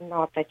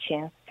 Not a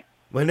chance.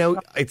 Well,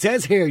 no, it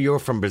says here you're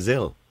from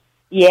Brazil.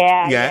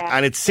 Yeah.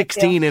 And it's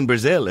 16 in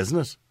Brazil, isn't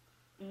it?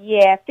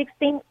 Yeah,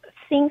 16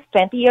 since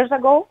 20 years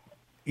ago.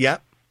 Yeah.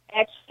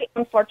 Actually,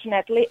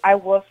 unfortunately, I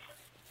was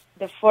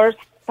the first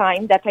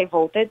time that I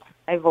voted.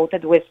 I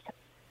voted with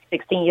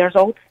 16 years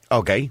old.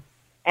 Okay.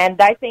 And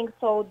I think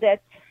so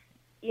that,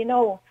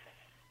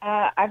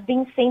 I've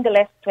been seeing the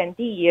last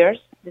 20 years,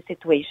 the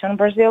situation in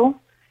Brazil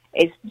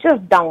is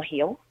just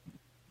downhill.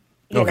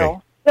 You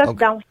know. Just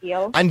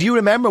downhill. And do you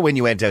remember when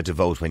you went out to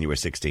vote when you were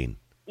 16?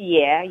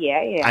 Yeah.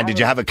 And did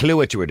you have a clue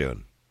what you were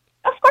doing?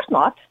 Of course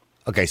not.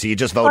 Okay, so you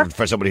just voted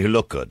for somebody who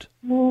looked good?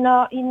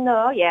 No,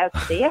 yes.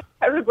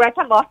 I regret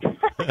a lot.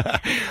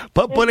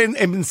 But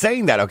in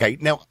saying that, okay,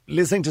 now,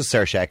 listening to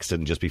Saoirse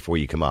Exton just before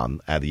you come on,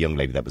 the young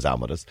lady that was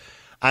on with us,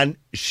 and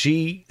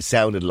she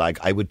sounded like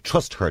I would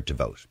trust her to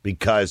vote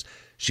because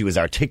she was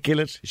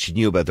articulate, she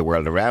knew about the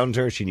world around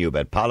her, she knew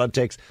about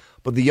politics.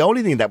 But the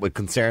only thing that would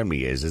concern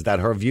me is that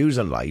her views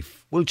on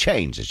life will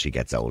change as she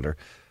gets older.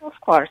 Of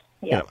course,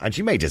 yeah. You know, and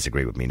she may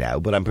disagree with me now,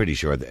 but I'm pretty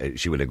sure that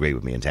she will agree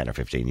with me in 10 or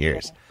 15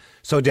 years.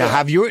 So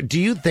do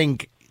you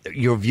think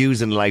your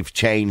views in life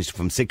changed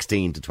from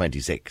 16 to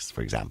 26,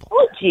 for example?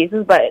 Oh,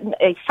 Jesus, but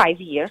 5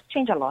 years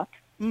change a lot.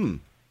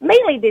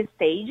 Mainly this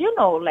stage,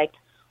 like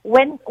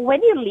when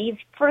you live,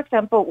 for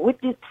example, with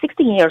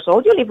 16 years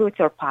old, you live with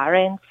your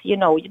parents, you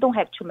don't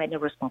have too many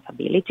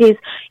responsibilities.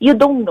 You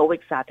don't know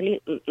exactly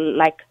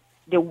like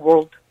the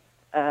world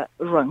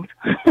runs.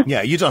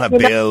 Yeah, you don't have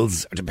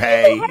bills to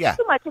pay. You don't have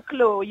too much a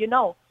clue,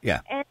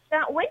 Yeah. And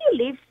when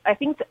you live, I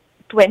think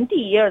 20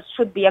 years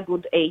should be a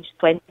good age,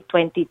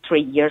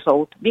 23 years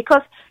old,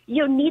 because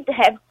you need to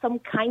have some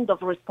kind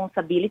of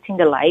responsibility in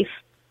the life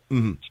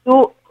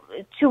to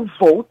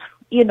vote,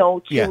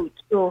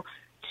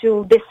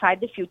 to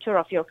decide the future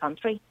of your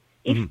country.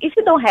 If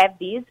you don't have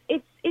this,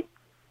 this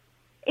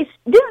is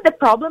the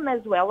problem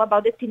as well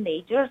about the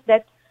teenagers,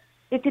 that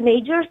the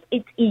teenagers,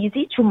 it's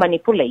easy to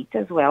manipulate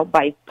as well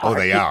by parties. Oh,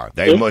 they are.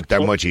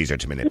 They're much easier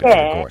to manipulate,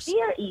 of course.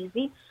 They are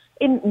easy,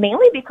 and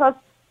mainly because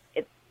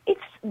it's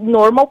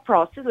normal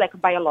process, like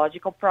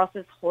biological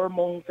process,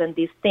 hormones and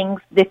these things.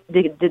 The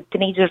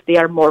teenagers, they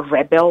are more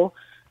rebel,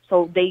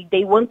 so they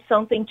want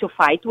something to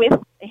fight with,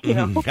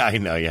 I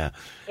know, yeah.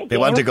 They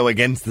want to go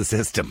against the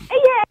system.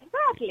 Yeah,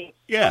 exactly.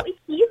 Yeah. So it's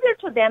easier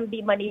to them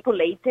be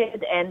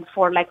manipulated and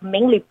for like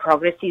mainly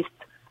progressist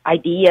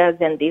ideas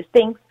and these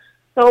things.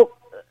 So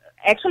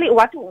actually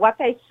what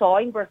I saw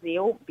in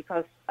Brazil,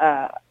 because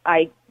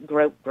I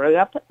grew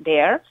up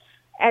there,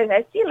 and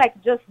I see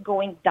like just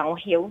going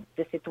downhill,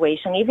 the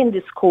situation. Even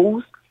the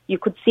schools, you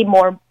could see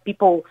more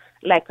people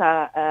like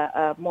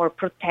more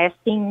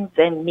protesting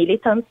and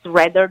militants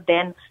rather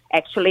than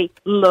actually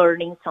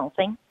learning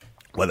something.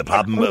 Well, the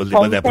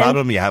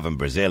problem you have in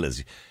Brazil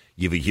is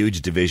you have a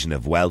huge division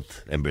of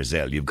wealth in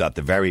Brazil. You've got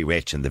the very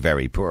rich and the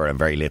very poor, and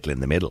very little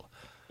in the middle.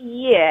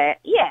 Yeah.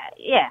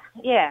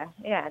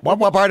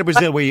 What part of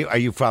Brazil are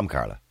you from,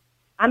 Carla?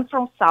 I'm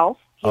from South.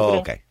 Oh,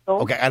 okay.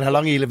 Okay, and how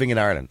long are you living in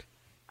Ireland?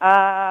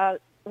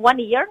 1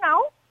 year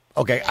now.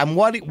 Okay, and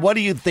what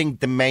do you think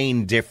the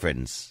main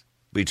difference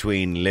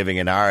between living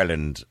in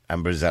Ireland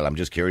and Brazil? I'm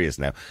just curious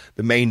now.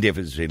 The main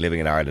difference between living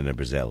in Ireland and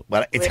Brazil.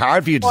 Well, it's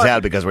hard for you to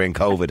tell because we're in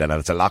COVID and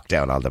it's a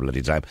lockdown all the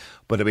bloody time.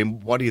 But I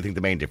mean, what do you think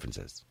the main difference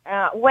is?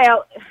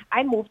 Well,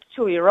 I moved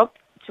to Europe,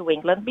 to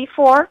England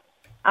before,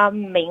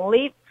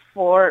 mainly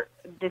for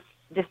the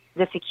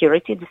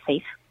security, the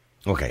safe.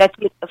 Okay.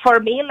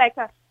 For me, like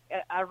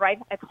arrive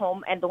at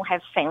home and don't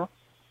have fence,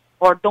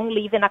 or don't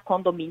live in a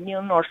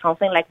condominium or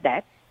something like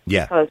that.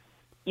 Yeah. Because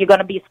you're going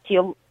to be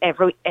still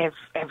every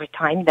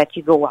time that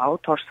you go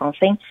out or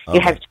something. Okay.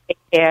 You have to take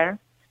care.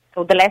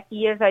 So the last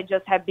years I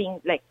just have been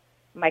like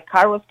my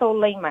car was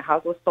stolen, my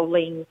house was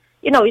stolen.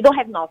 You know, you don't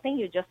have nothing.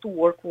 You just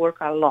work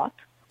a lot.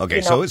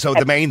 Okay, so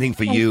the main thing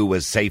for you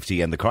was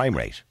safety and the crime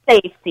rate.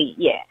 Safety,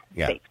 yeah.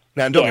 Safety.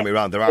 Now, don't get me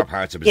wrong, there are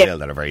parts of Brazil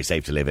that are very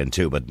safe to live in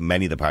too, but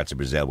many of the parts of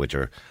Brazil which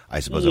are, I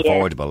suppose,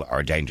 affordable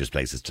are dangerous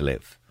places to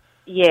live.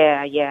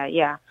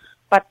 Yeah.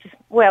 But,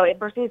 well,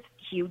 Brazil is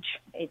huge.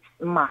 It's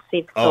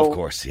massive. Oh, of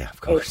course, yeah,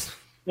 of course.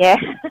 Yeah.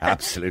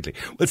 Absolutely.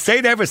 Well,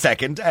 stay there for a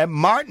second.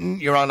 Martin,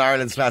 you're on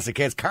Ireland's Classic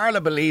Hits.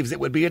 Carla believes it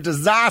would be a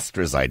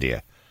disastrous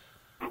idea.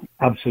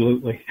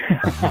 Absolutely.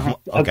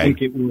 I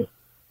think it would.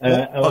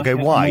 Okay,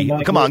 why?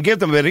 Come on, give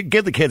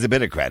the kids a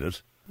bit of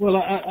credit. Well,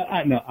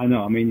 I know.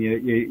 I mean, your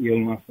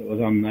young lass that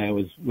was on there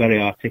was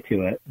very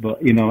articulate,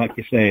 but you know, like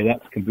you say,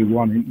 that could be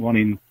one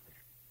in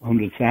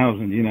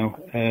 100,000. You know,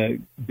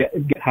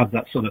 have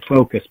that sort of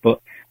focus.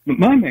 But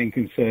my main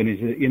concern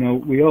is that, you know,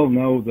 we all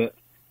know that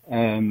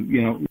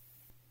you know,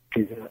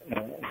 is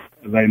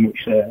a very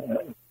much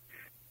a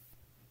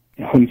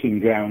hunting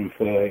ground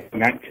for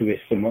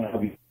activists and what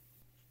have you.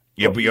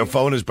 Yeah, but your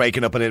phone is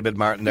breaking up a little bit,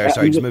 Martin. There,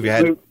 sorry, just move your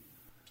head.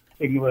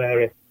 Signal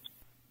area.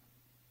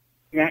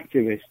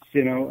 Activists,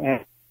 you know,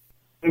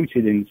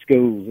 rooted in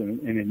schools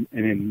and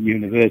in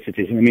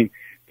universities. And I mean,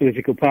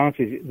 political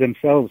parties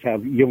themselves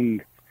have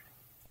young,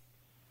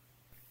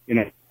 you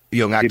know,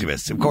 young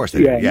activists, of course they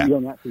do. Yeah.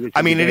 Young activists.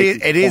 I mean,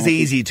 it is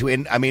easy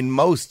to. I mean,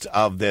 most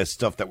of the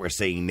stuff that we're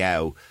seeing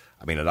now.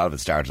 I mean, a lot of it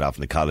started off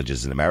in the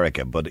colleges in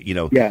America, but you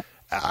know,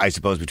 I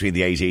suppose between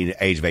the age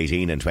of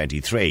 18 and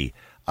 23,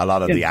 a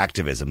lot of the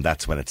activism,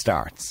 that's when it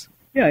starts.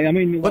 Yeah, I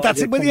mean... But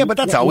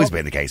that's always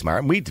been the case,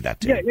 Martin. We did that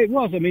too. Yeah, it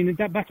was. I mean,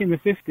 back in the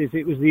 50s,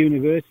 it was the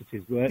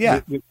universities where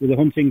the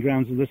hunting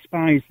grounds of the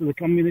spies for the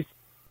communist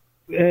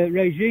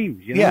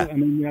regimes, you know? Yeah. I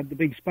mean, we had the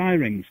big spy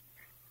rings.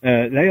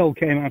 They all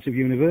came out of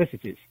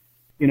universities,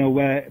 you know,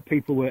 where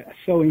people were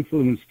so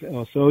influenced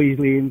or so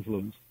easily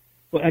influenced.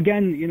 But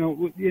again, you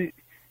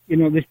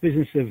know, this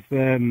business of,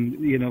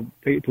 you know,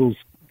 people's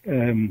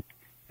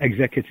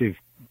executive,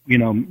 you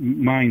know,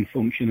 mind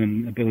function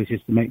and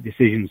abilities to make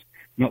decisions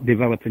not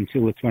develop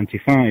until they're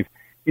 25.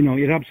 You know,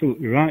 you're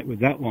absolutely right with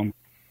that one.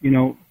 You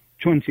know,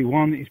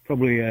 21 is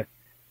probably a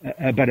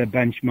better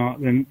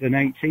benchmark than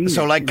 18.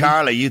 So, like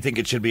Carla, you think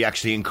it should be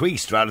actually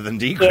increased rather than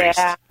decreased?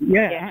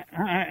 Yeah.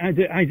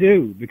 I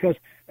do, because,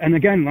 and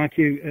again, like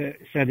you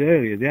said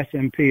earlier, the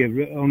SNP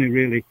have only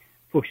really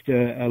pushed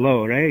a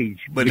lower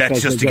age. But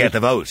that's just to get the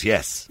vote,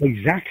 yes.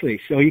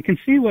 Exactly. So you can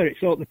see where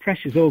it's all the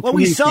pressure's all Well,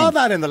 we saw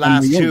that in the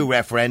last two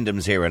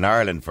referendums here in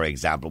Ireland, for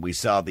example. We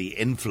saw the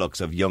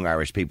influx of young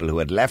Irish people who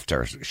had left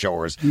our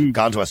shores,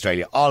 gone to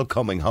Australia, all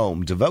coming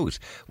home to vote,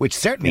 which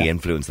certainly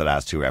influenced the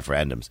last two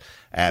referendums,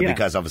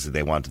 because obviously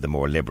they wanted the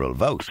more liberal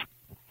vote.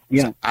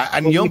 Yeah. So,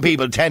 and young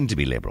people tend to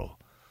be liberal.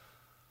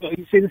 Well,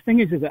 you see, the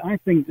thing is that I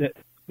think that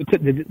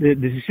the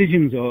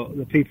decisions or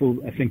the people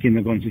are thinking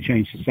they're going to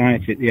change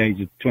society at the age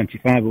of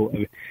 25 or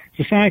whatever.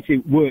 Society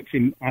works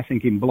I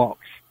think in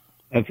blocks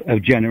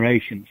of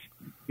generations.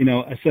 You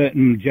know, a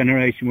certain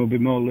generation will be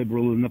more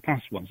liberal than the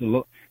past ones.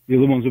 The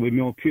other ones will be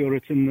more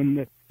Puritan than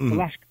the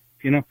last,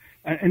 you know.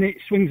 And it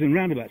swings and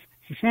roundabouts.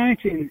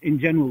 Society in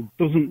general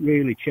doesn't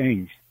really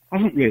change.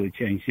 Hasn't really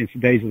changed since the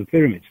days of the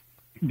pyramids,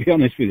 to be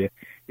honest with you.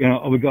 You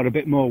know, we've got a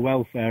bit more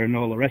welfare and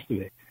all the rest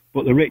of it.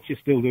 But the rich are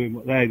still doing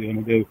what they're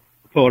going to do.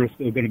 Poor are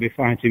still going to be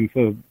fighting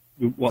for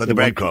what the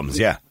breadcrumbs,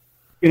 yeah.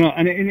 You know,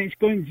 and it's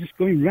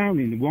going round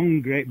in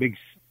one great big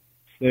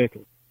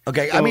circle.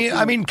 Okay, so,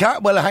 I mean,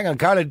 well, hang on,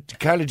 Carla,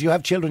 do you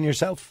have children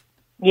yourself?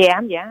 Yeah,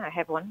 I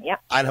have one. Yeah.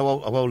 And how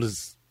old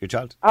is your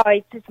child? Oh,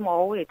 it's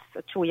small. It's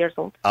 2 years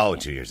old. Oh,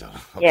 2 years old.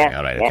 Okay, yeah.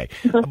 All right.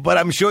 Okay. But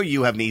I'm sure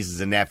you have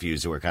nieces and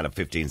nephews who are kind of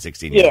 15,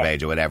 16 years of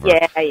age or whatever.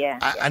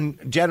 Yeah. And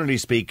generally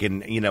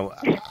speaking, you know,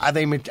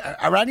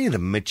 are any of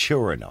them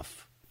mature enough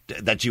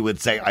that you would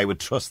say, I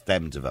would trust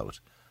them to vote?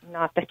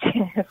 Not a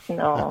chance,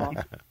 no.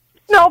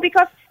 No,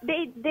 because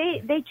they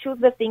choose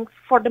the things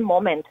for the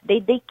moment. They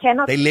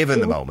cannot... They live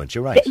in the moment,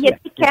 you're right.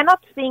 They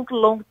cannot think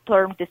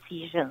long-term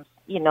decisions,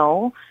 you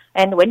know.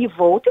 And when you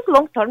vote, it's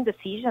long-term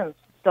decisions.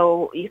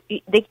 So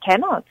they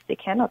cannot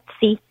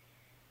see.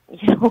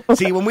 You know?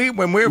 See,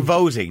 when we're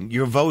voting,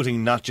 you're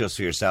voting not just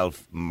for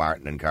yourself,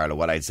 Martin and Carla.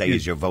 What I'd say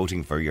is you're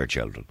voting for your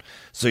children.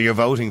 So you're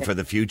voting for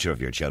the future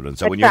of your children.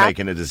 So when you're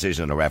making a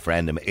decision on a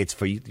referendum, it's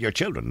for your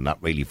children,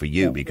 not really for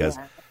you, because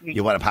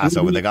you want to pass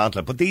over the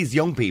gauntlet. But these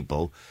young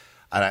people,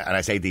 and I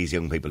say these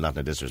young people not in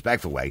a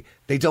disrespectful way,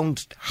 they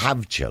don't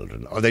have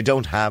children, or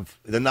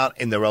they're not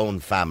in their own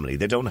family.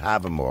 They don't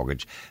have a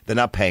mortgage. They're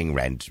not paying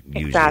rent,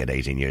 usually at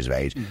 18 years of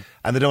age,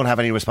 and they don't have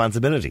any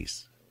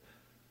responsibilities.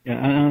 Yeah,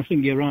 and I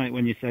think you're right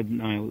when you said,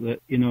 Niall,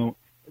 that, you know,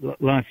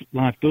 life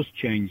does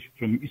change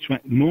from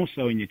more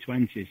so in your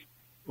 20s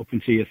up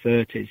into your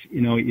 30s.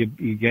 You know, you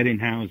get in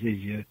houses,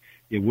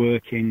 you're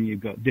working, you've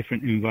got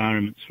different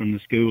environments from the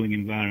schooling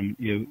environment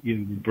you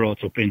were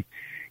brought up in,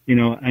 you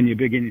know, and you're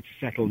beginning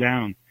to settle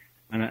down.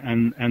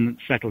 And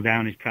settle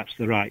down is perhaps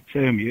the right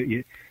term.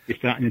 You're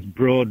starting to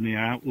broaden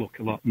your outlook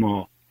a lot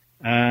more.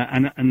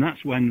 And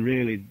that's when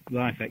really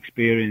life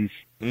experience,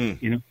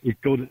 you know, is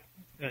good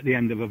at the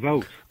end of a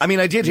vote. I mean,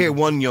 I did hear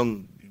one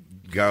young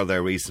girl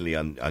there recently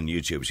on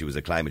YouTube. She was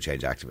a climate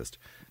change activist,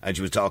 and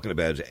she was talking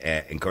about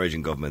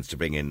encouraging governments to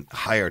bring in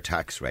higher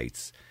tax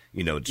rates,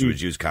 to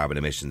reduce carbon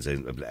emissions,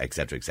 et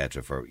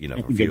cetera, for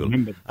for fuel.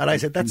 And I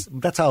said,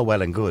 that's all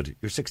well and good.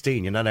 You're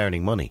 16. You're not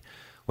earning money.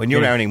 When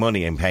you're earning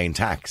money and paying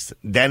tax,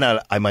 then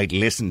I might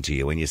listen to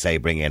you when you say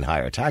bring in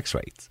higher tax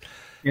rates.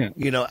 Yeah,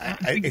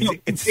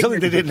 it's something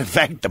that didn't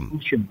affect them.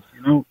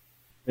 Passions,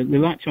 they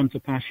latch onto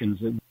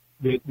passions.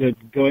 They're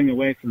going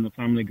away from the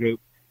family group.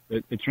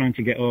 They're trying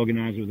to get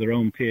organised with their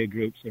own peer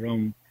groups, their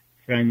own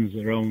friends,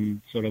 their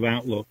own sort of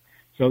outlook.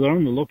 So they're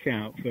on the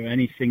lookout for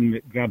anything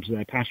that grabs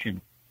their passion,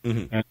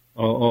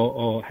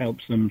 or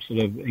helps them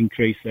sort of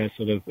increase their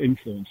sort of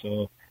influence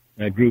or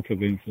their group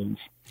of influence.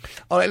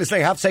 All right, listen,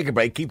 I have to take a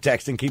break. Keep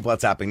texting, keep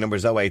WhatsApping.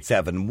 Number's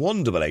 087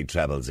 188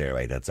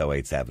 0008. That's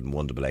 087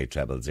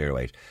 188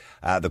 0008.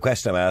 The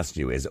question I'm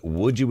asking you is,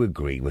 would you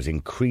agree with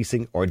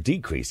increasing or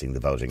decreasing the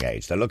voting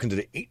age? They're looking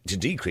to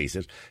decrease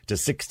it to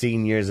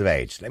 16 years of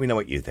age. Let me know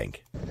what you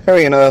think.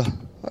 Harry and I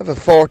have a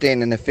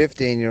 14 and a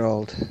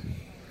 15-year-old,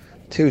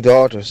 2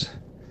 daughters,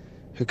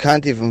 who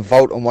can't even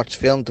vote and watch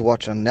film to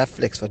watch on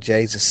Netflix, for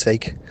Jesus'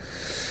 sake.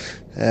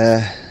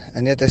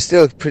 And yet they're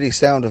still pretty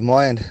sound of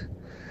mind.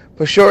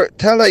 But sure,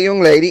 tell that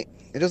young lady,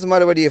 it doesn't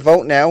matter whether you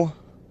vote now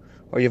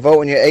or you vote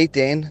when you're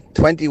 18,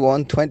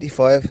 21,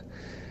 25,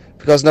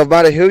 because no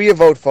matter who you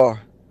vote for,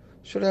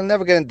 sure, they'll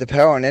never get into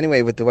power in any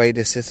way with the way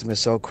this system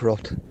is so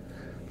corrupt.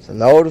 It's a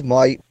load of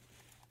might.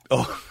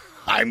 Oh,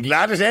 I'm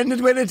glad it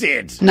ended when it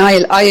did.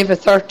 Niall, I have a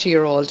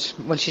 30-year-old.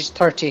 Well, she's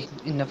 30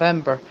 in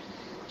November.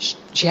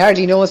 She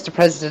hardly knows the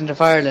President of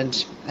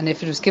Ireland, and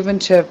if it was given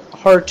to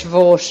her to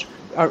vote,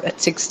 or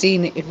at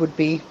 16, it would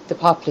be the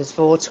populist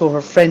votes who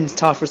her friends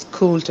thought was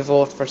cool to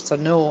vote for. So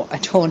no, I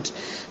don't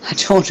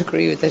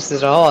agree with this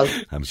at all.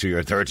 I'm sure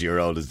your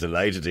 30-year-old is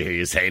delighted to hear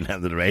you saying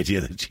on the radio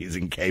that she's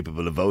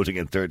incapable of voting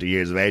at 30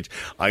 years of age.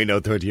 I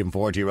know 30 and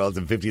 40-year-olds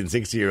and 50 and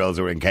 60-year-olds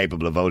who are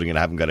incapable of voting and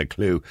haven't got a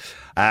clue.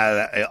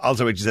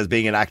 Also, Richard says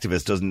being an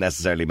activist doesn't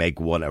necessarily make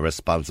one a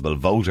responsible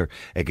voter.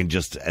 It can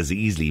just as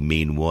easily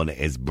mean one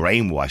is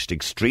brainwashed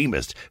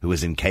extremist who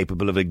is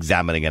incapable of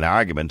examining an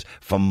argument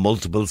from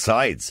multiple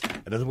sides.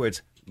 In other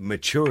words,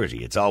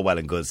 maturity. It's all well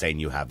and good saying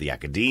you have the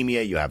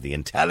academia, you have the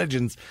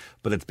intelligence,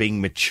 but it's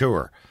being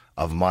mature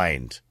of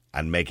mind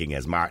and making,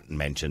 as Martin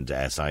mentioned,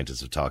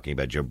 scientists are talking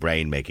about your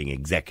brain making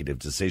executive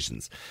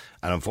decisions.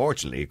 And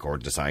unfortunately,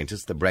 according to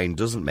scientists, the brain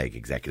doesn't make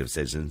executive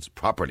decisions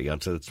properly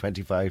until it's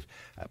 25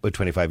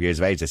 years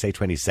of age. They say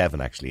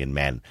 27 actually in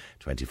men,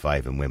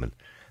 25 in women.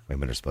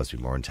 Women are supposed to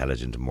be more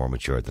intelligent and more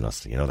mature than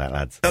us. You know that,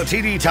 lads? So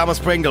TD Thomas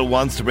Pringle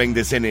wants to bring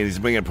this in, and he's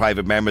bringing a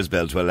private members'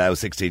 bill to allow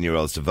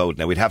 16-year-olds to vote.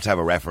 Now, we'd have to have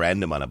a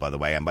referendum on it, by the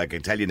way, and I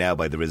can tell you now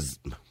by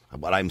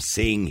what I'm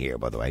seeing here,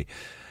 by the way,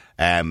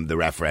 the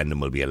referendum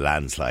will be a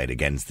landslide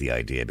against the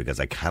idea, because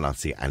I cannot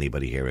see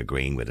anybody here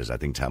agreeing with it. I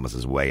think Thomas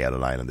is way out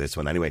of line on this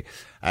one. Anyway,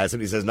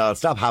 somebody says, no,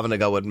 stop having a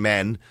go at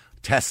men.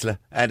 Tesla,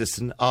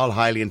 Edison, all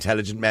highly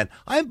intelligent men.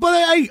 I'm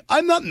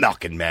not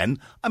knocking men.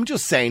 I'm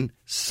just saying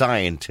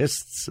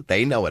scientists,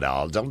 they know it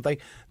all, don't they?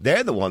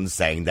 They're the ones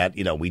saying that,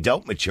 we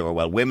don't mature.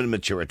 Well, women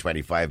mature at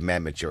 25,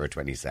 men mature at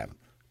 27.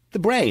 The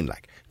brain,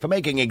 for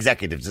making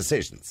executive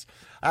decisions.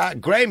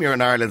 Graham, you're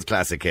an Ireland's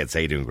classic hits. How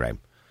you doing, Graham?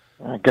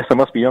 I guess I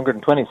must be younger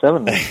than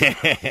 27.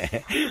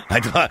 I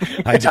don't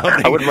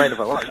think, I wouldn't mind if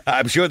I was.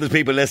 I'm sure there's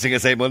people listening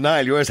and saying, well,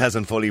 Niall, yours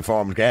hasn't fully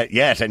formed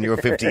yet, and you're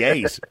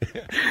 58.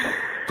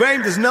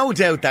 Graham, there's no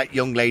doubt that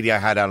young lady I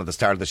had on at the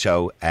start of the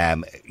show,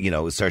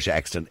 Saoirse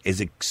Exton,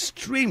 is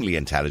extremely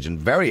intelligent,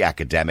 very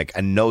academic,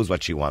 and knows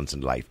what she wants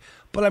in life.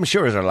 But I'm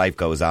sure as her life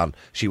goes on,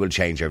 she will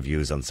change her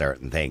views on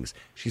certain things.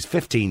 She's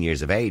 15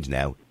 years of age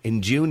now.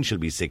 In June, she'll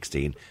be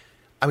 16.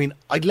 I mean,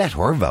 I'd let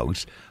her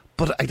vote,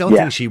 but I don't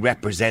think she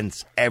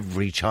represents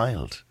every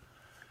child.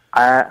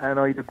 And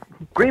I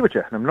agree with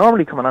you. And I'm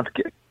normally coming on to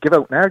give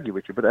out and argue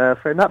with you, but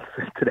fair enough.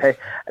 Today,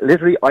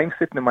 literally, I'm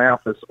sitting in my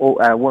office,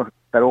 one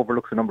that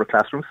overlooks a number of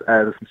classrooms.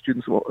 There's some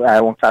students,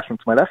 one classroom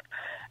to my left.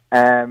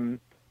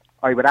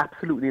 I would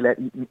absolutely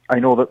I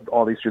know that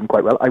all these students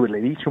quite well. I would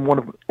let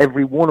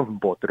every one of them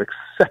vote. They're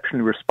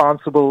exceptionally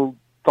responsible,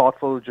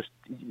 thoughtful, just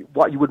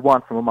what you would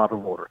want from a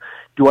model voter.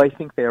 Do I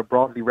think they are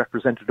broadly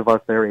representative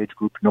of their age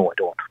group? No, I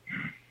don't.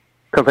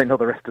 Because I know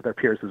the rest of their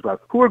peers as well,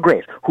 who are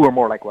great, who are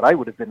more like what I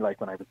would have been like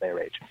when I was their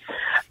age.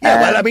 Yeah,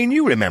 well, I mean,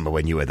 you remember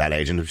when you were that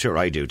age, and I'm sure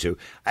I do too.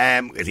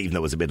 Even though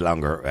it was a bit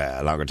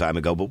longer time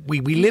ago, but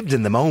we lived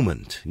in the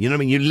moment. You know what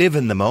I mean? You live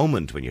in the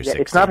moment when you're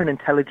 16. It's not an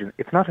intelligence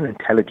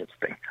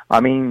thing.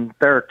 I mean,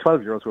 there are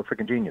 12-year-olds who are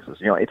freaking geniuses.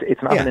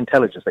 It's not an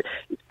intelligence thing.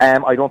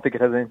 I don't think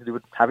it has anything to do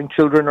with having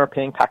children or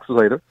paying taxes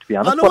either, to be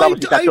honest. Oh, no,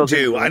 I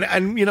do.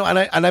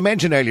 And I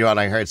mentioned earlier on,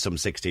 I heard some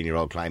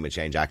 16-year-old climate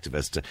change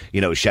activist,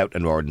 shouting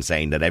and roaring,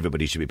 saying that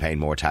everybody should be paying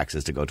more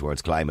taxes to go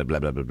towards climate, blah,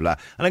 blah, blah, blah.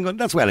 And I'm going,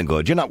 that's well and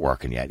good. You're not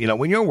working yet.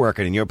 When you're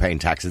working and you're paying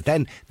taxes,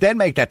 then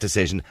make that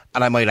decision,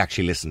 and I might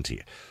actually listen to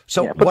you.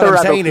 So what I'm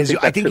saying is,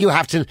 I think you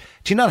have to, do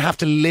you not have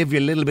to live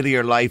your little bit of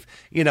your life,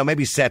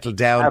 maybe settle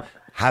down,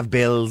 have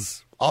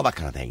bills, all that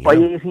kind of thing. By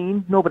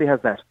 18, nobody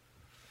has that.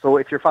 So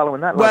if you're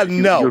following that, well,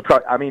 no.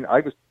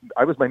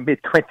 I was my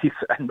mid-20s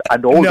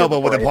and older. No,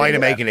 but what the point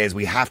I'm making is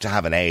we have to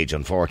have an age,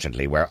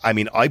 unfortunately, where, I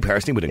mean, I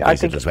personally would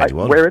increase it to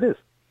 21. Where it is.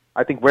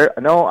 I'll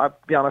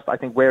be honest, I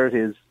think where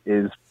it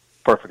is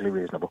perfectly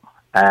reasonable.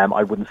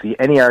 I wouldn't see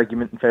any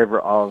argument in favour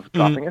of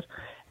dropping it,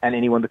 and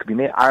anyone that could be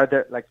made. Are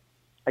there, like,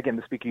 again,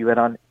 the speaker you had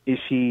on, is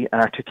she an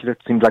articulate?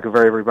 Seems like a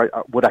very, very bright.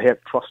 Would I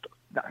have trust?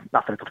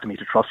 Not that it's up to me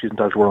to trust, she's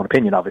entitled to her own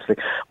opinion, obviously.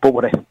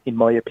 But in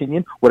my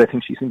opinion, would I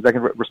think she seems like a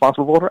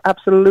responsible voter?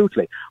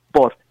 Absolutely.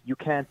 But you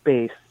can't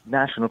base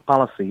national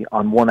policy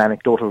on one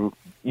anecdotal.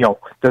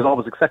 There's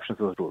always exceptions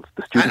to those rules.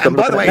 The students and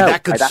by the way,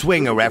 that could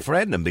swing a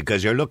referendum,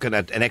 because you're looking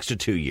at an extra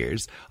 2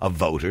 years of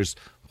voters.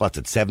 What's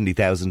it,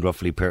 70,000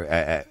 roughly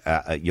per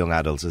young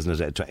adults, isn't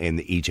it,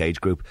 in each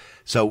age group?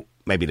 So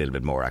maybe a little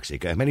bit more, actually.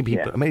 How many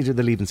people? Yeah. How many do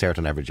they leave in Cert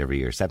on average every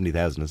year?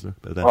 70,000, isn't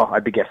it?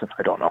 I'd be guessing.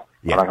 I don't know.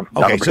 Yeah.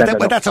 Okay, so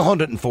that's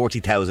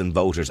 140,000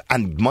 voters.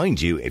 And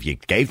mind you, if you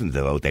gave them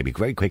the vote, they'd be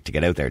very quick to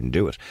get out there and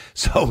do it.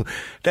 So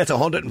that's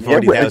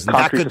 140,000.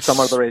 That could some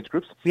other age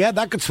groups. Yeah,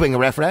 that could swing a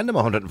referendum,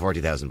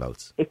 140,000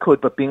 votes. It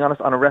could, but being honest,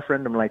 on a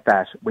referendum like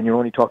that, when you're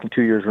only talking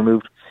 2 years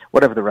removed,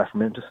 whatever the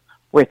referendum is,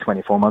 wait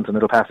 24 months and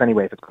it'll pass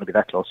anyway if it's going to be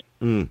that close.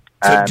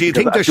 So do you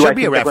think there should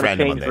be a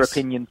referendum on this? Change their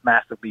opinions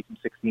massively from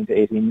 16 to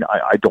 18?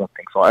 I don't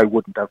think so. I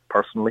wouldn't have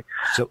personally.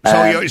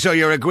 So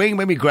you're agreeing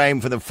with me, Graham,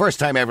 for the first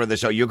time ever on the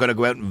show, you're going to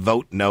go out and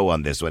vote no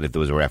on this one if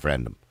there was a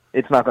referendum?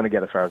 It's not going to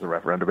get as far as a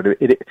referendum, but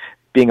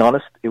being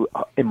honest,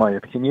 in my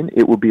opinion,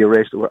 it would be a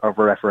race of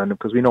a referendum,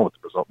 because we know what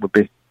the result would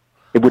be.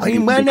 It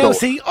wouldn't be close.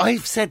 See,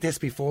 I've said this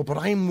before, but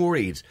I'm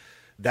worried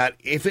that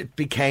if it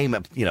became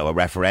a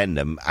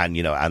referendum, and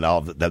and all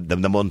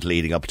the month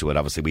leading up to it,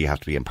 obviously we have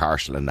to be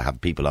impartial and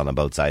have people on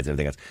both sides and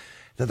everything else,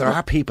 that there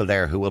are people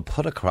there who will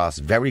put across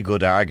very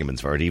good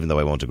arguments for it, even though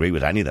I won't agree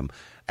with any of them.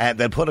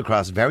 They'll put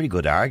across very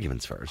good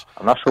arguments for it.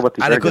 I'm not sure what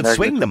the and it could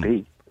swing them.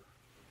 Be.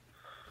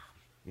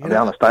 I'll be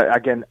honest.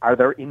 Again, are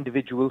there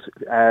individuals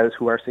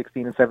who are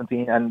 16 and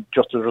 17 and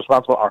just as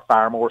responsible, or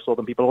far more so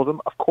than people older than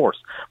them? Of course.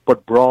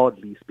 But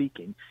broadly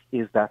speaking,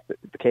 is that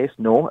the case?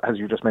 No, as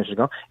you just mentioned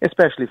ago,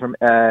 especially from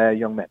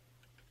young men.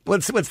 Well,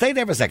 stay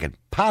there for a second.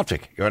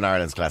 Patrick, you're an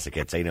Ireland's Classic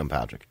Hits. How you doing,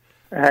 Patrick?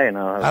 Hey,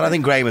 no. And I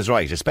think Graham is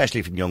right,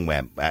 especially from young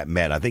men.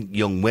 I think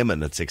young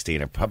women at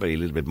 16 are probably a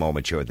little bit more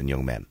mature than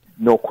young men.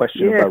 No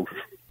question about it.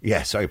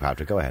 Yeah, sorry,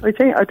 Patrick, go ahead.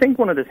 I think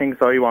one of the things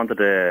I wanted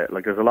to,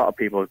 there's a lot of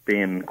people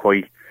being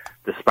quite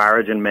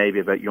disparaging maybe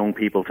about young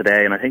people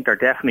today, and I think they're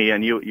definitely,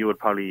 and you would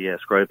probably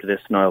ascribe to this,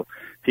 Niall,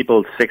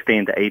 people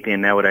 16 to 18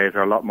 nowadays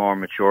are a lot more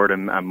matured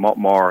and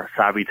more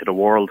savvy to the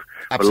world.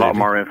 Absolutely. With a lot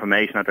more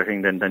information at their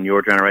thing than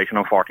your generation.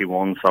 I'm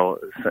 41,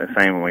 so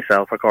same with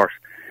myself, of course.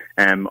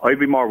 I'd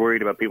be more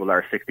worried about people that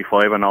are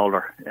 65 and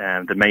older.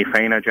 The May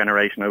Féine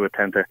generation, I would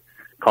tend to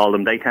call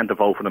them, they tend to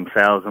vote for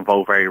themselves and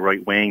vote very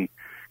right-wing,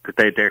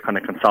 because they're kind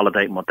of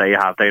consolidating what they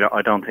have.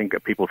 I don't think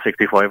that people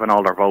 65 and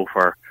older vote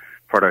for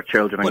their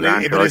children and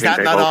grandchildren. But is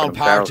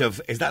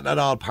that not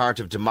all part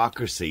of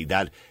democracy,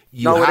 that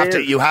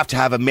you have to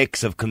have a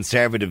mix of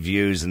conservative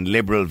views and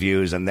liberal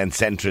views and then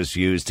centrist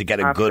views to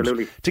get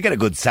a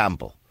good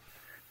sample?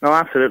 No,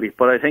 absolutely.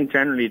 But I think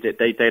generally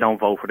they don't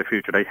vote for the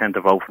future. They tend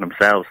to vote for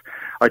themselves.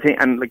 I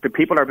think, and the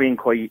people are being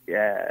quite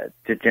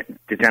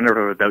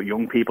degenerative about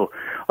young people.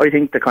 I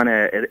think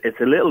it's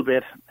a little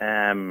bit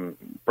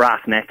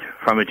brass neck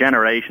from a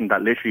generation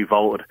that literally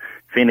voted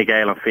Fine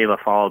Gael and Fianna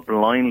Fáil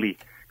blindly,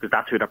 because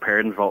that's who their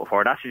parents vote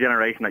for. That's the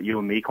generation that you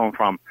and me come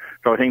from.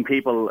 So I think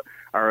people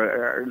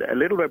are a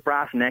little bit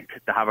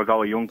brass-necked to have a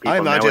go at young people.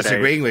 I'm not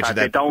disagreeing with you.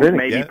 They don't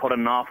put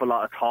an awful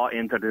lot of thought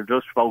into it. They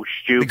just vote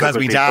stupid. Because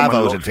we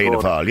voted Fianna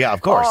Fáil. Yeah,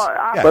 of course. Oh,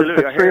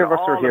 absolutely. Well, the three of us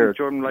are here.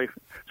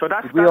 So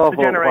that's the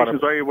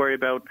generations where you worry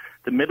about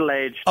the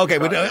middle-aged. Okay,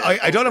 but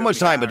I don't have much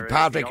time, but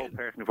Patrick,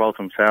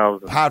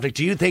 Patrick,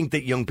 do you think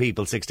that young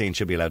people 16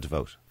 should be allowed to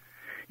vote?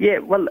 Yeah,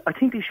 well, I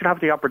think they should have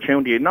the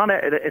opportunity.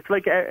 It's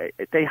like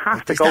they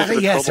have to go. Is that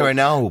a yes or a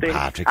no,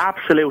 Patrick?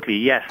 Absolutely,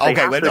 yes.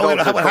 Okay,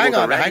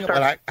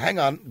 hang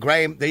on,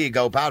 Graham. There you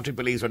go. Patrick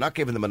believes we're not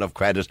giving them enough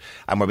credit,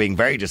 and we're being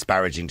very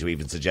disparaging to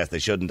even suggest they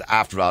shouldn't.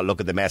 After all,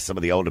 look at the mess some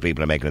of the older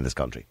people are making in this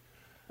country.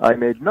 I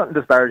made nothing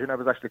disparaging. I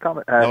was actually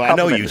I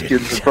know you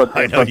didn't.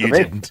 I know you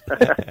didn't.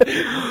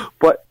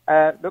 But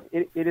look,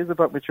 it is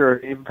about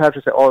maturity. Even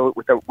Patrick said,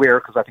 without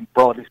because I think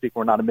broadly speaking,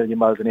 we're not a million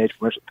miles in age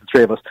from the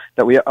three of us,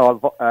 that we all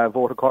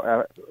vote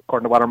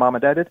according to what our mom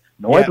and dad did.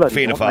 No, I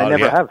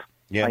never have.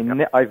 Yeah.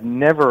 I've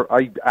never.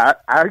 I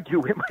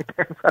argue with my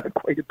parents on it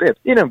quite a bit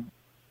in a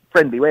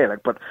friendly way,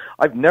 but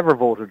I've never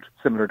voted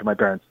similar to my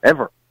parents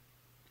ever.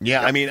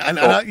 Yeah, I mean, I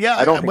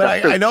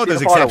know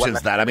there's exceptions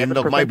to that. I mean,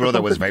 look, my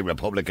brother was a very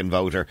Republican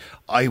voter.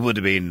 I would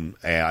have been,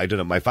 I don't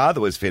know, my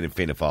father was Fianna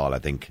Fáil, I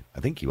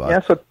think he was.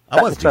 Yeah, so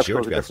I wasn't too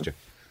sure, to be honest with you.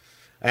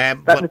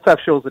 That in itself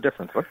shows the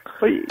difference.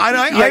 I'm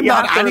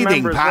not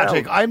anything,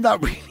 Patrick. Well. I'm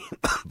not really,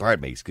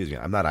 pardon me, excuse me,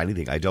 I'm not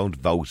anything. I don't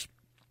vote.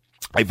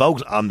 I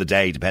vote on the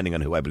day, depending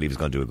on who I believe is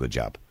going to do a good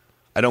job.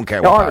 I don't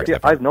care what party.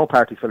 I have no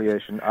party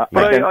affiliation. As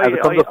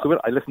it comes up to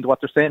it, I listen to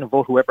what they're saying and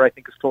vote whoever I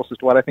think is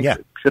closest to what I think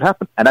should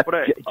happen. And that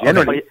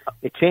generally,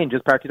 it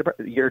changes party to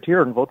year to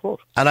year and vote to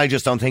vote. And I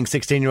just don't think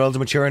 16-year-olds are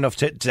mature enough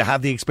to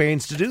have the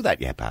experience to do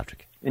that yet,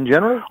 Patrick. In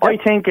general? I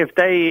think if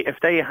they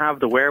have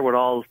the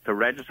wherewithal to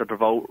register to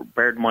vote,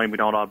 bear in mind we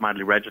don't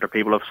automatically register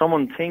people. If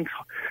someone thinks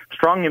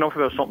strongly enough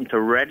about something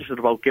to register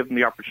to vote, give them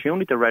the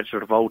opportunity to register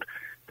to vote,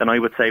 then I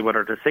would say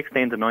whether they're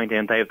 16 to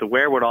 19, they have the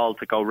wherewithal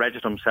to go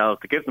register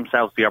themselves, to give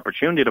themselves the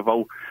opportunity to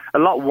vote. A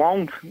lot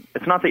won't.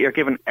 It's not that you're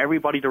giving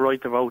everybody the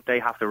right to vote. They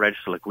have to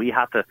register. Like we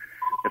have to,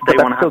 if they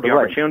want to have the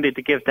opportunity,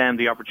 to give them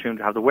the opportunity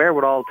to have the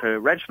wherewithal to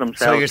register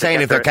themselves. So you're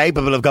saying if they're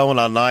capable of going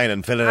online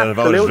and filling out a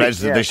voter's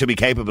register, they should be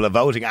capable of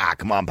voting?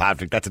 Come on,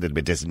 Patrick, that's a little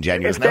bit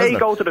disingenuous. If they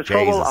go to the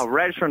trouble of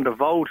registering to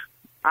vote,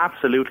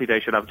 absolutely they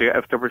should have to.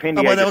 If they're between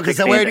the ages of 16...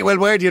 So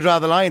where do you draw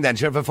the line then?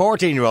 Sure, if a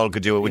 14-year-old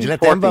could do it, would you let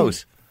 14. them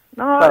vote?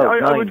 No,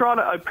 I would draw.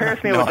 I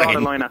personally would draw the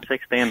line at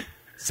 16.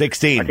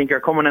 16. I think you're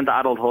coming into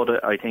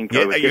adulthood. I think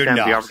I would give them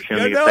the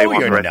opportunity if they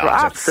want to register.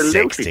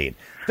 Absolutely. 16.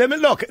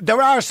 Look,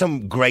 there are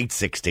some great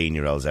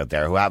 16-year-olds out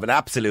there who have an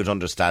absolute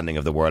understanding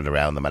of the world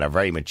around them and are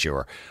very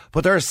mature.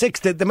 But there are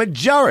the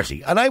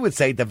majority, and I would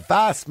say the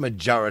vast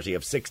majority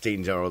of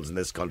 16-year-olds in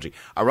this country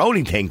are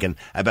only thinking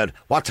about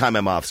what time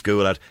I'm off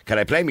school at, can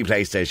I play my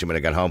PlayStation when I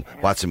get home,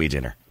 what's my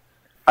dinner?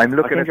 I'm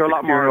looking at you're a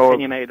lot more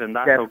opinionated than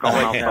that, so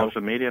going off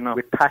social media now.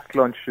 With packed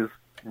lunches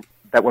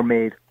that were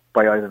made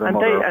by either the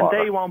mother or father.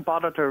 And they won't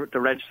bother to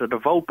register to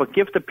vote, but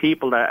give the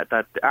people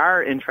that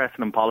are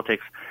interested in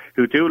politics,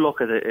 who do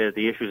look at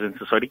the issues in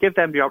society, give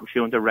them the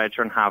opportunity to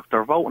register and have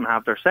their vote and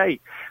have their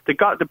say.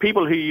 The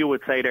people who you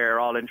would say they're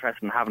all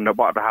interested in having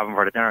for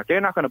the dinner,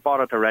 they're not going to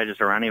bother to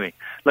register anyway.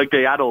 Like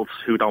the adults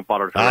who don't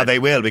bother to register. They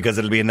will, because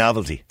it'll be a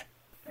novelty.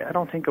 I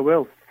don't think it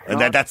will. And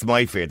that's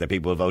my fear, that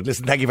people will vote.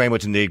 Listen, thank you very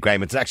much indeed,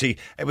 Graham. It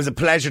was a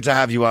pleasure to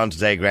have you on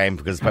today, Graham,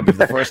 because it's probably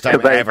the first time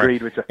ever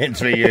in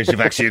 3 years you've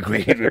actually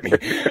agreed with me.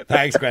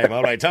 Thanks, Graham.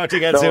 All right, talk to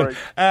you again soon.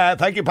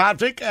 Thank you,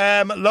 Patrick.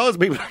 Loads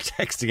of people are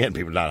texting in.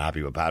 People are not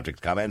happy with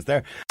Patrick's comments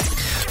there.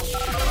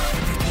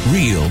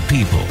 Real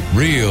people,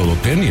 real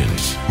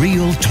opinions,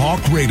 real talk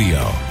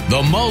radio.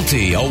 The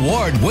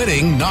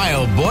multi-award-winning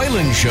Niall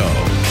Boylan Show.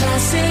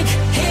 Classic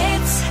hits.